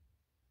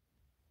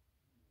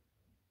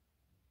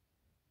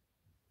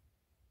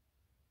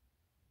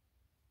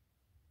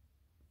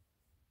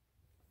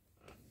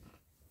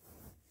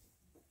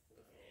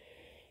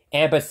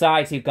 And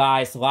besides, you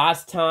guys,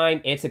 last time,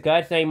 it's a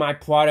good thing my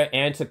brother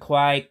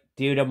Interquake,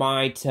 due to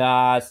my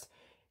test,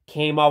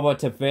 came over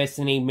to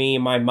visiting me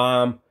and my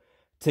mom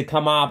to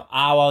come up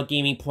our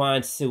gaming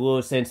plan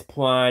solutions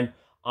plan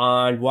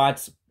on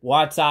what's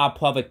our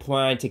perfect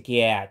plan to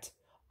get.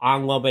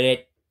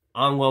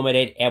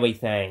 Unlimited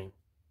everything.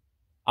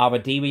 Our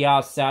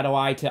DVR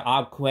satellite to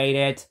upgrade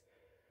it,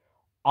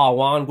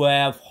 along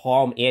with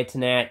home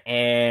internet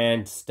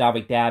and stuff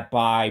like that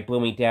by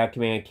Bloomingdale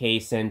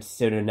Communications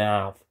soon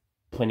enough.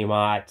 Pretty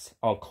much,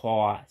 of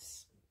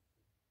course.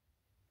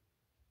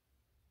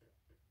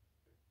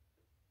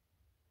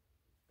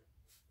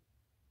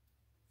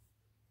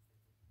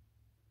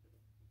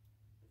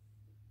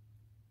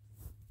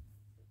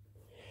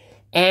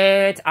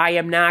 And I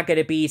am not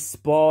gonna be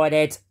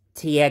spoiled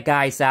to you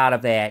guys out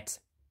of it.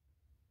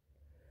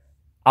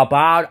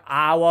 About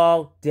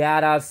our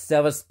data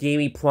service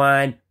gaming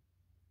plan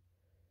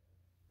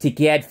to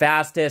get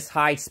fastest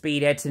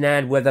high-speed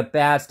internet with the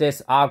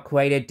fastest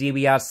upgraded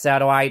DVR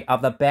satellite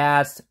of the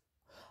best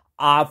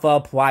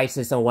offer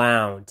prices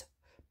around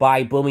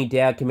by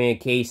Bloomingdale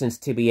Communications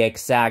to be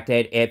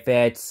exacted. If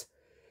it's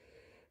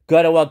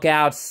gonna work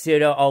out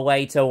sooner or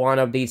later one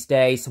of these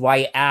days,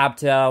 right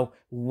after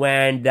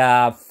when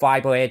the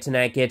fiber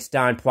internet gets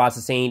done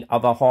processing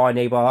of the whole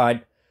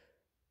neighborhood,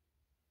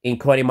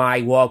 including my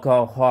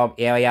local home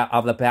area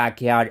of the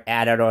backyard,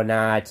 added or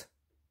not,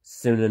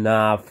 soon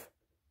enough.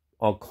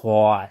 Of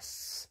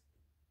course.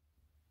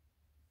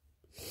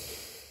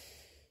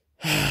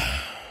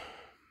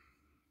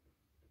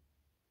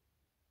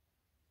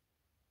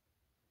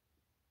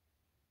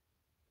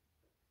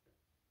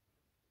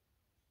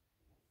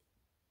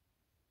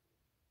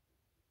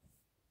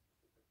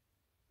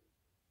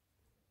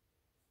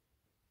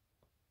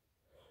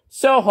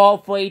 So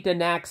hopefully the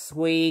next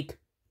week,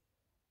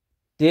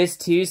 this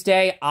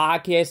Tuesday,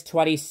 August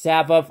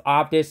 27th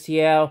of this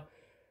year,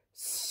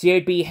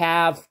 should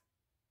have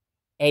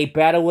a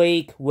better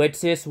week, which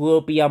this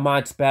will be a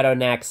much better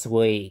next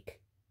week.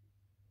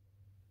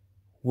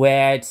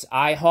 Which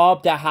I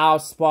hope the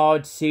house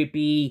phone should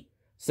be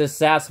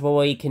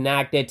successfully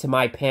connected to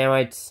my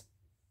parents.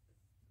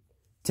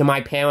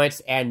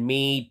 And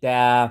me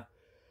the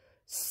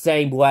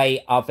same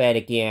way of it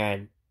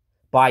again.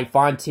 By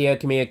Frontier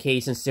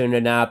Communications soon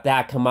enough.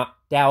 That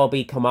will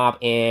be come up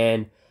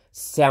in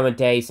 7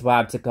 days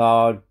left to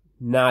go.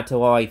 Not to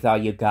worry though,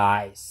 you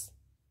guys.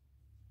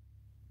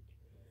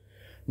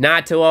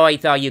 Not to worry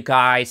though, you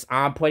guys.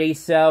 I'm pretty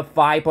sure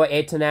fiber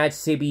internet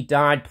should be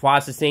done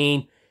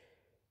processing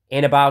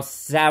in about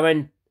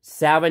 7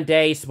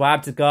 days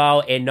left to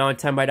go in no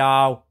time at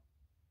all.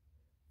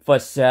 For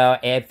sure,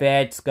 if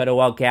it's gonna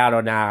work out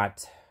or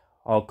not.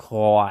 Of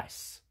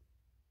course.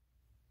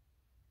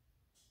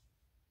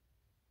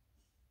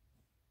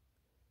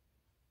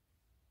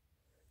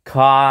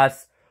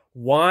 Cause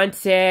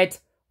once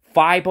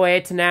fiber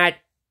internet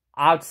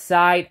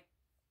outside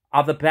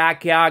of the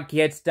backyard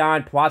gets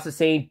done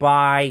processing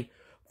by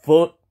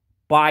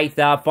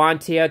the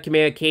Frontier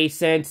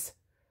Communications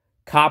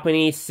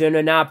company soon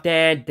enough,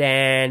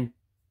 then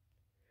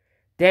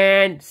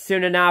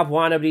soon enough,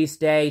 one of these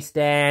days,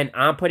 then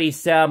I'm pretty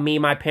sure me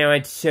and my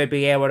parents should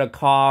be able to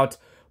call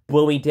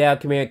Bloomingdale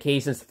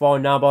Communications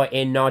phone number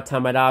in no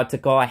time at all to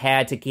go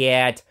ahead to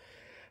get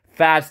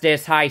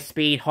fastest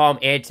high-speed home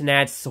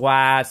internet /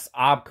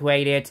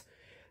 upgraded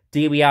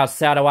DVR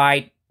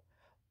satellite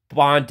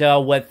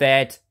bundle with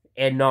it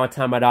in no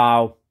time at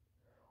all.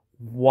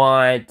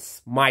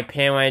 Once my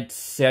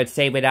parents should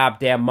save it up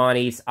their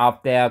monies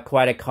off their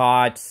credit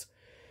cards,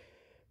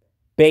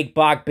 big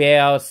buck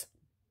bills,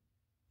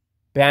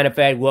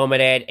 benefit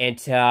limited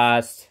and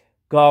just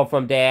go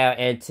from there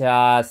and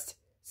just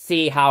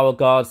see how it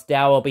goes.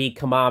 That will be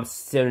come up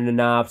soon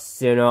enough,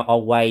 sooner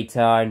or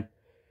later.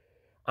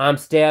 I'm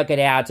still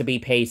gonna have to be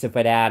patient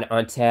for that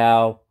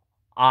until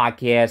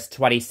August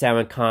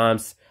 27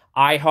 comes.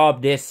 I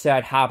hope this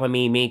should help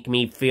me make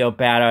me feel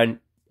better.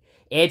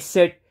 It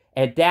should,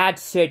 and that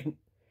should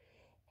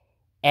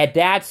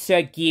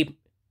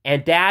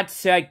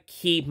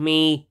keep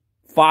me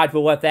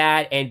thoughtful with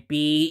that and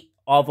be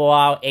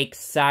overall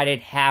excited,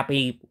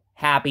 happy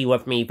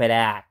with me for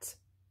that.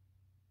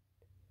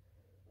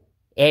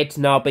 It's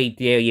no big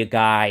deal, you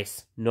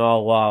guys.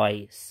 No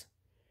worries.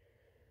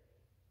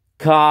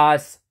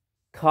 Let's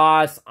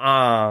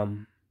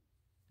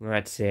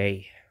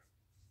see.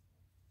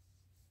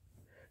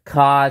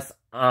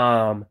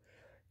 The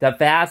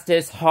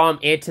fastest home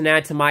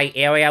internet to my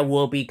area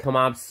will be come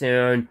up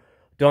soon.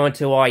 Don't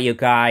worry, you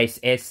guys.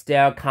 It's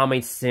still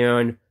coming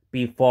soon.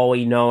 Before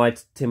we know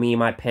it, to me,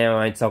 my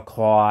parents, of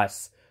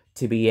course.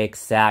 To be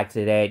exact,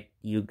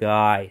 you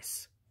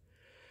guys.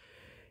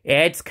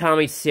 It's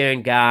coming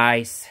soon,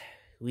 guys.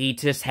 We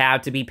just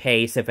have to be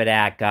patient for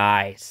that,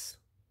 guys.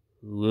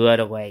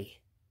 Literally.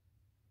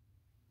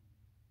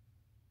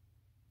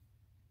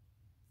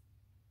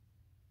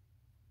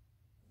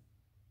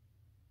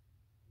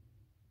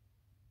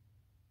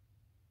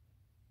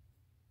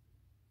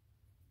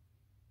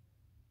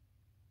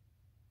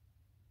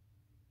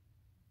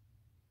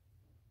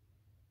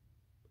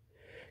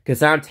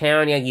 Because I'm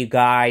telling you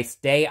guys,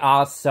 there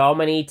are so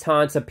many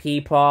tons of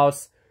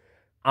people's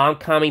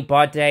oncoming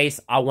birthdays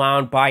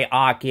around by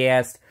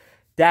August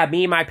that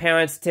me and my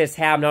parents just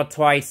have no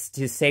choice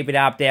to save it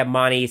up their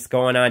money's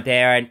going on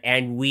there,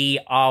 and we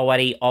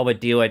already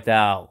overdo it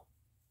though.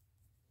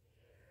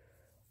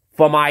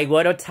 For my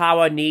little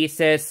tower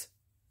nieces,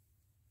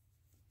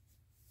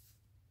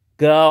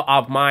 girl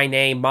of my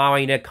name,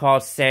 Molly Nicole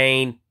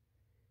Sane,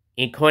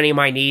 including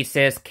my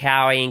nieces,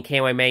 Callie and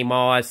Kayla Mae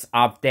Morris,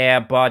 of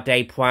their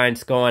birthday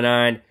plans going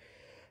on,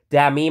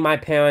 that me and my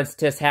parents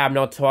just have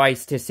no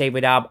choice to save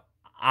it up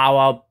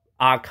our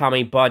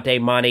upcoming birthday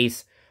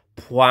monies,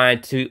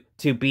 plan to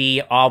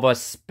be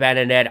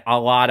overspending it a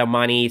lot of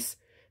monies,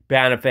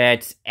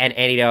 benefits, and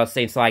any of those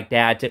things like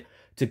that,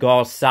 to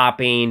go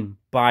shopping,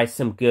 buy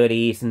some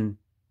goodies, and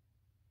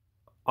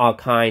all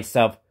kinds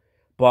of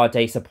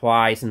birthday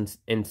supplies and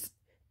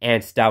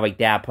stuff like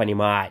that, pretty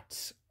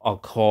much,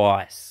 of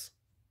course.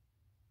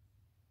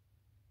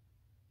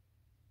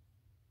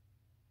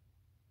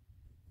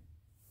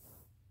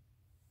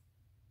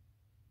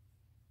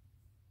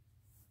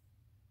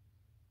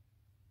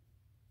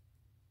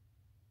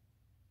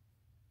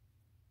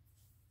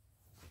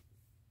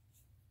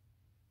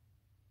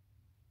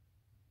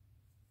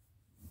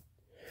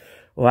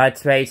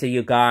 Let's face it,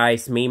 you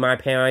guys, me and my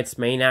parents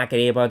may not get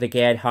able to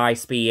get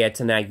high-speed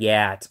internet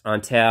yet,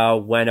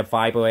 until when the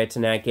fiber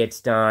internet gets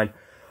done.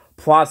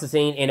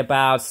 Processing in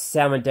about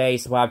 7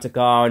 days we'll have to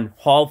go, and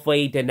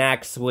hopefully the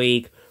next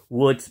week,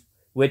 which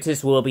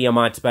will be a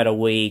much better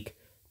week,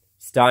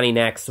 starting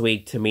next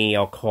week to me,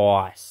 of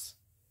course.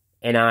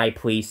 And I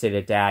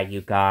appreciated that, you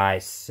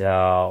guys,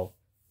 so,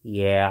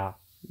 yeah,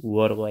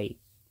 literally.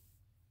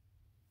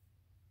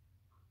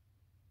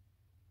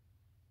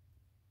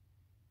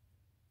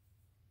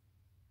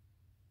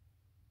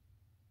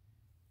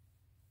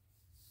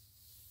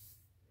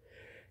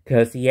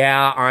 Cause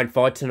yeah,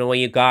 unfortunately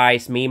you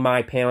guys, me and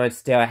my parents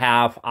still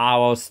have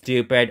our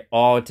stupid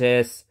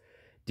oldest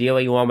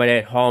daily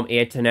limited home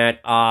internet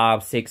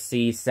of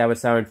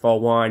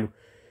 6C7741,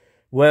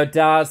 where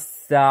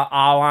does the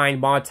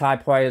online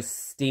multiplayer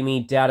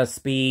streaming data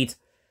speed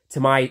to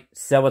my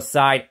silver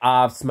side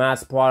of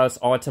Smash Bros.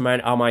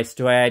 Ultimate on my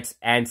streets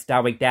and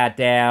stuff like that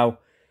there.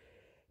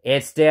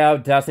 It still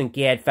doesn't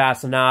get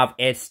fast enough,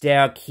 it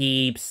still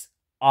keeps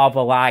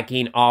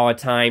overlagging all the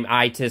time.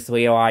 I just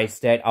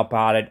realized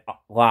about it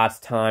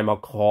last time,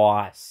 of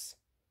course.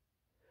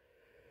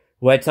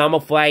 Which I'm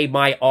afraid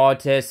my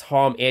oldest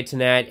home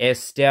internet is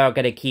still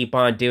gonna keep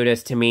on doing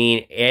this to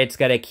me. It's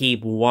gonna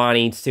keep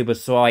wanting super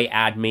slowly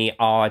at me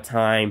all the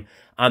time.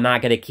 I'm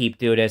not gonna keep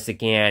doing this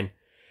again.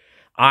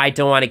 I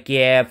don't want to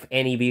give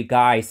any of you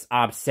guys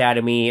upset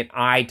at me.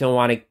 I don't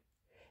want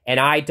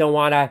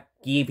to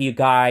give you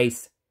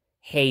guys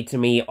hate to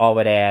me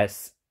over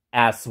this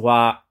as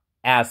well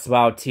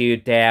too,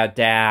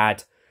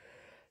 that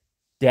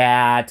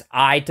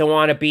I don't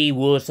want to be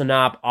losing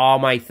up all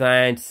my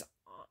friends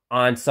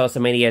on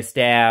social media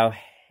there,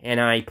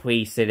 and I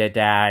appreciate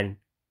that.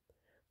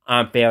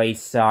 I'm very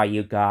sorry,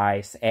 you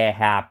guys. It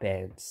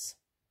happens.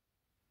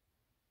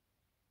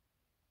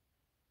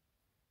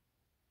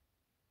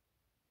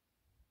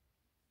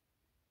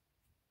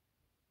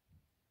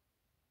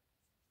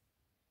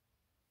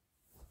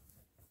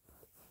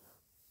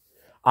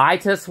 I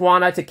just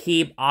wanted to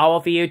keep all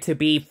of you to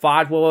be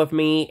thoughtful with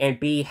me and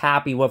be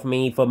happy with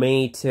me for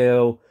me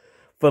to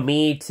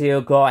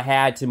go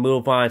ahead to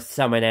move on to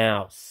someone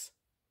else.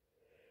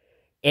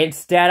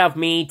 Instead of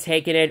me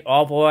taking it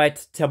over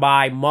it to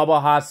my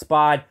mobile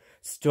hotspot,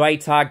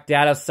 Straight Talk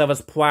data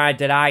service plan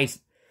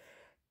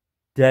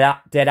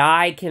that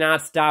I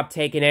cannot stop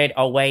taking it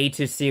away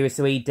too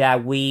seriously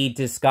that we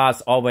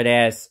discussed over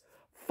this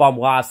from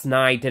last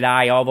night that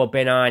I over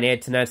been on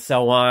internet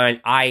so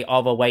on. I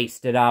over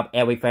wasted up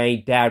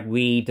everything that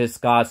we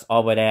discussed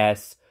over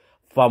this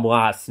from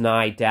last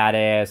night. That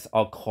is,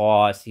 of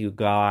course, you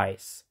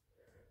guys.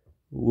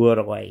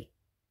 Literally.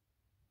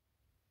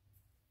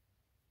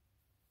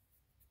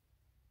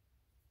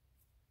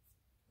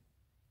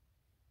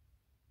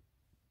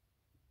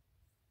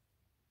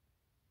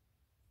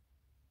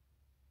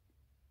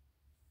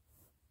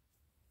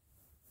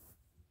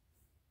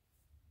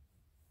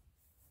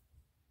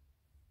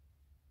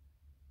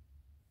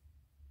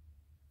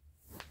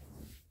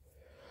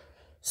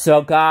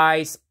 So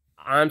guys,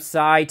 I'm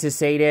sorry to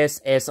say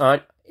this, is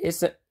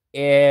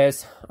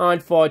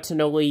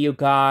unfortunately, you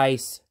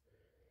guys,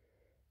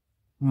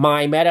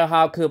 my Metal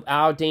Hot Cup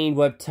outing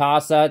with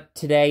Tasha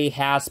today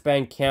has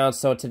been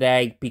canceled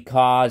today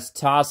because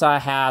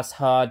Tasha has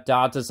her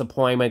doctor's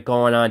appointment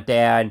going on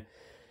there, and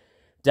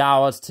that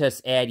was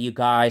just it, you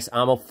guys.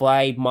 I'm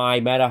afraid my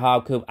Metal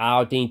Hot Cup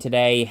outing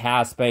today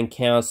has been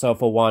canceled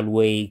for 1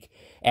 week.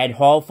 And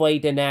hopefully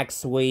the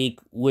next week,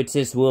 which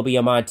will be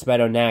a much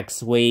better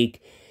next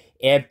week,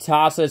 if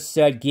Tasha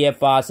should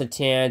give us a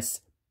chance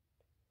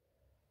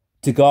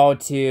to go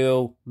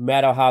to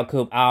Metal Hot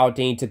Cup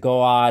outing, to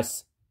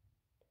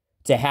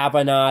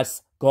having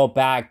us go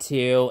back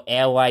to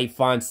LA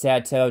Fun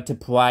Center to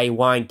play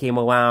one game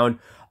around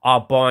our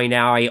bowling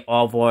alley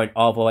over and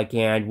over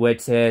again,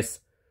 which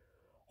is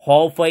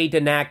hopefully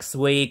the next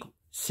week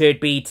should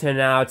be turn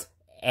out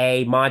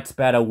a much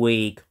better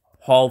week.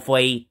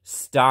 Hopefully,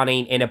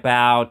 starting in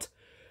about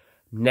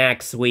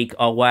next week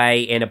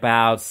away in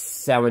about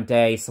 7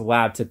 days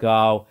left to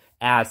go,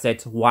 as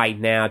it's right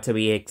now to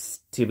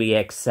be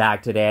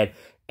exacted.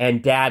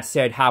 And that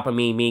should help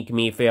me make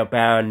me feel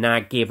better,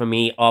 not giving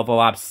me over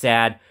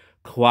upset,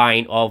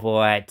 crying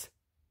over it.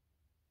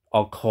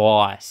 Of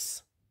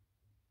course.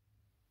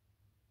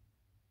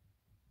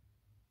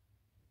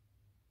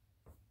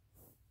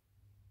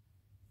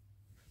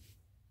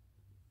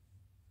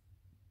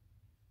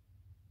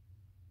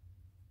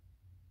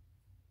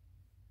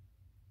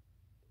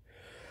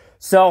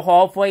 So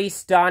hopefully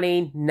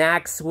starting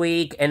next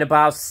week in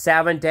about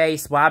 7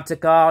 days left to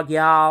go,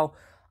 y'all,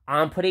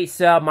 I'm pretty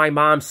sure my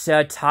mom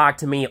should talk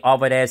to me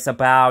over this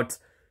about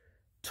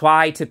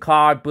try to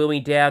call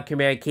Bloomingdale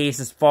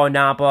Communications phone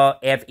number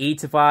if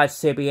each of us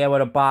should be able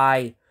to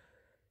buy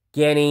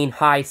getting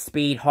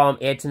high-speed home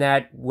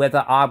internet with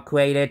an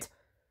upgraded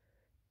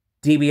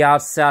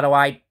DBL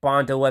satellite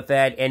bundle with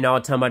it in no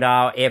time at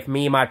all. If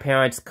me and my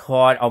parents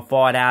could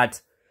afford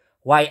that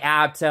right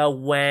after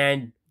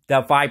when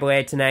the fiber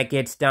internet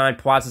gets done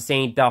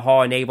processing the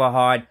whole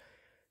neighborhood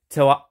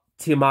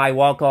to my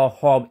local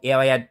home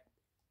area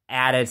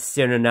added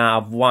soon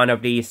enough one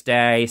of these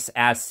days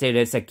as soon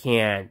as I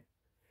can.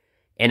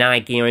 And I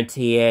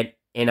guarantee it,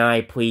 and I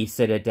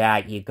appreciate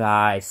that, you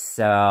guys.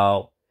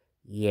 So,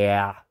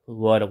 yeah,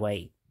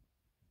 literally.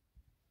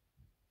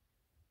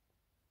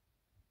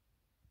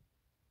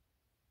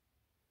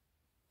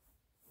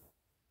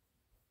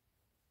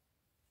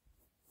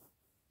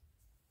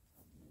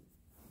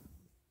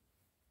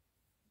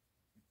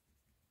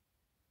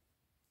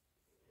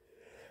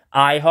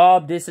 I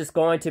hope this is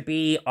going to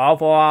be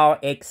overall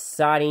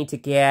exciting to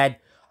get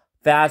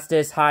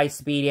fastest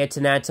high-speed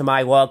internet to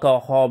my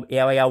local home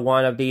area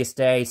one of these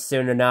days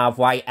soon enough,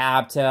 right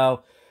after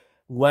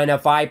when the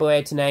fiber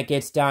internet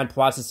gets done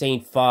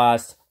processing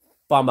first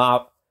from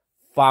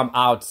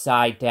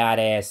outside, that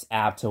is,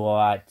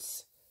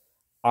 afterwards.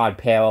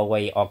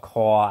 Unparalleled, of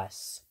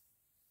course.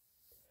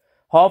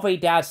 Hopefully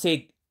that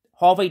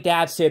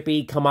should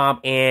be come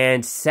up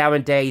in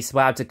 7 days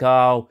left to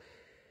go.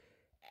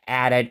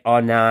 At it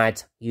or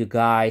not, you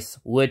guys,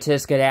 we're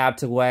just gonna have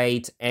to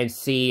wait and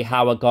see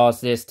how it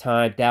goes this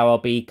time. That will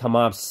be come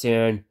up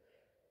soon.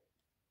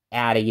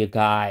 At it, you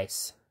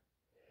guys.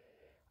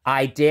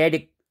 I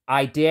did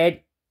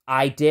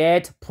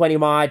pretty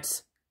much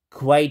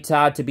wait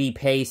out to be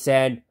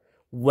patient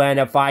when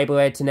a fiber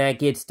internet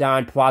gets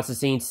done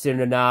processing soon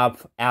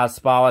enough, as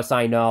far as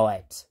I know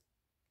it.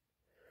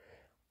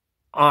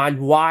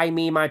 On why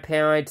me and my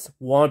parents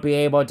won't be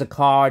able to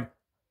call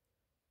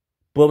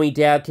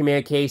Bloomingdale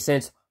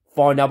Communications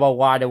phone number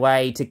right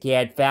away to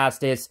get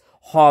fastest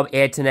home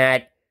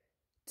internet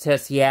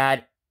just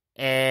yet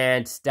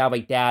and stuff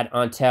like that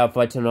until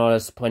further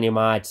notice, pretty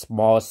much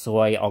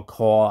mostly, of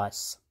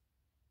course.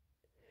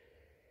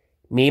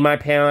 Me and my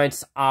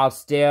parents are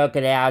still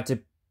gonna have to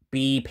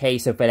be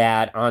patient for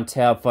that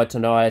until further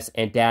notice,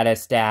 and that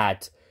is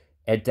that.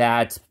 And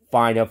that's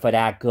final for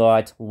that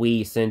good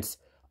reasons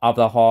of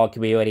the whole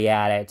community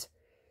at it.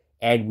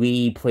 And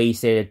we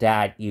appreciated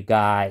that, you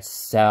guys.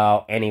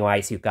 So,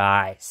 anyways, you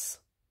guys.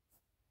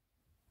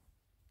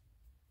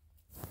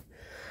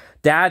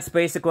 That's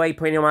basically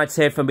pretty much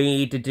it for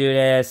me to do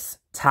this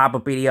type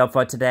of video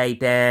for today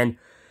then.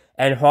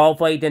 And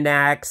hopefully the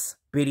next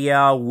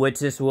video,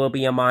 which will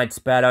be a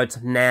much better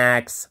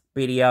next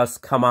videos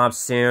come up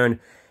soon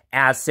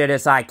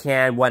as I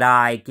can when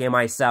I get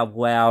myself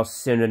well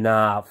soon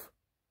enough.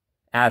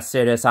 as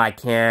soon as I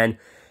can,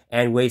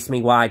 and wish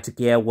me well to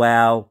get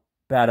well,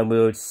 better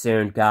mood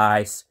soon,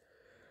 guys.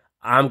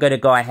 I'm gonna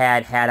go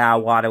ahead, head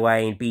out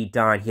waterway, and be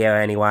done here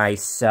anyway,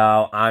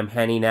 so I'm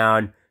heading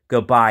out.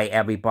 Goodbye,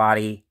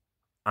 everybody.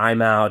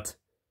 I'm out.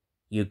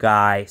 You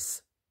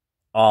guys,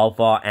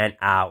 over and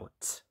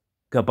out.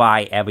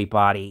 Goodbye,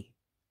 everybody.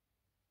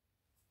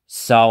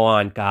 So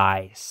on,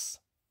 guys.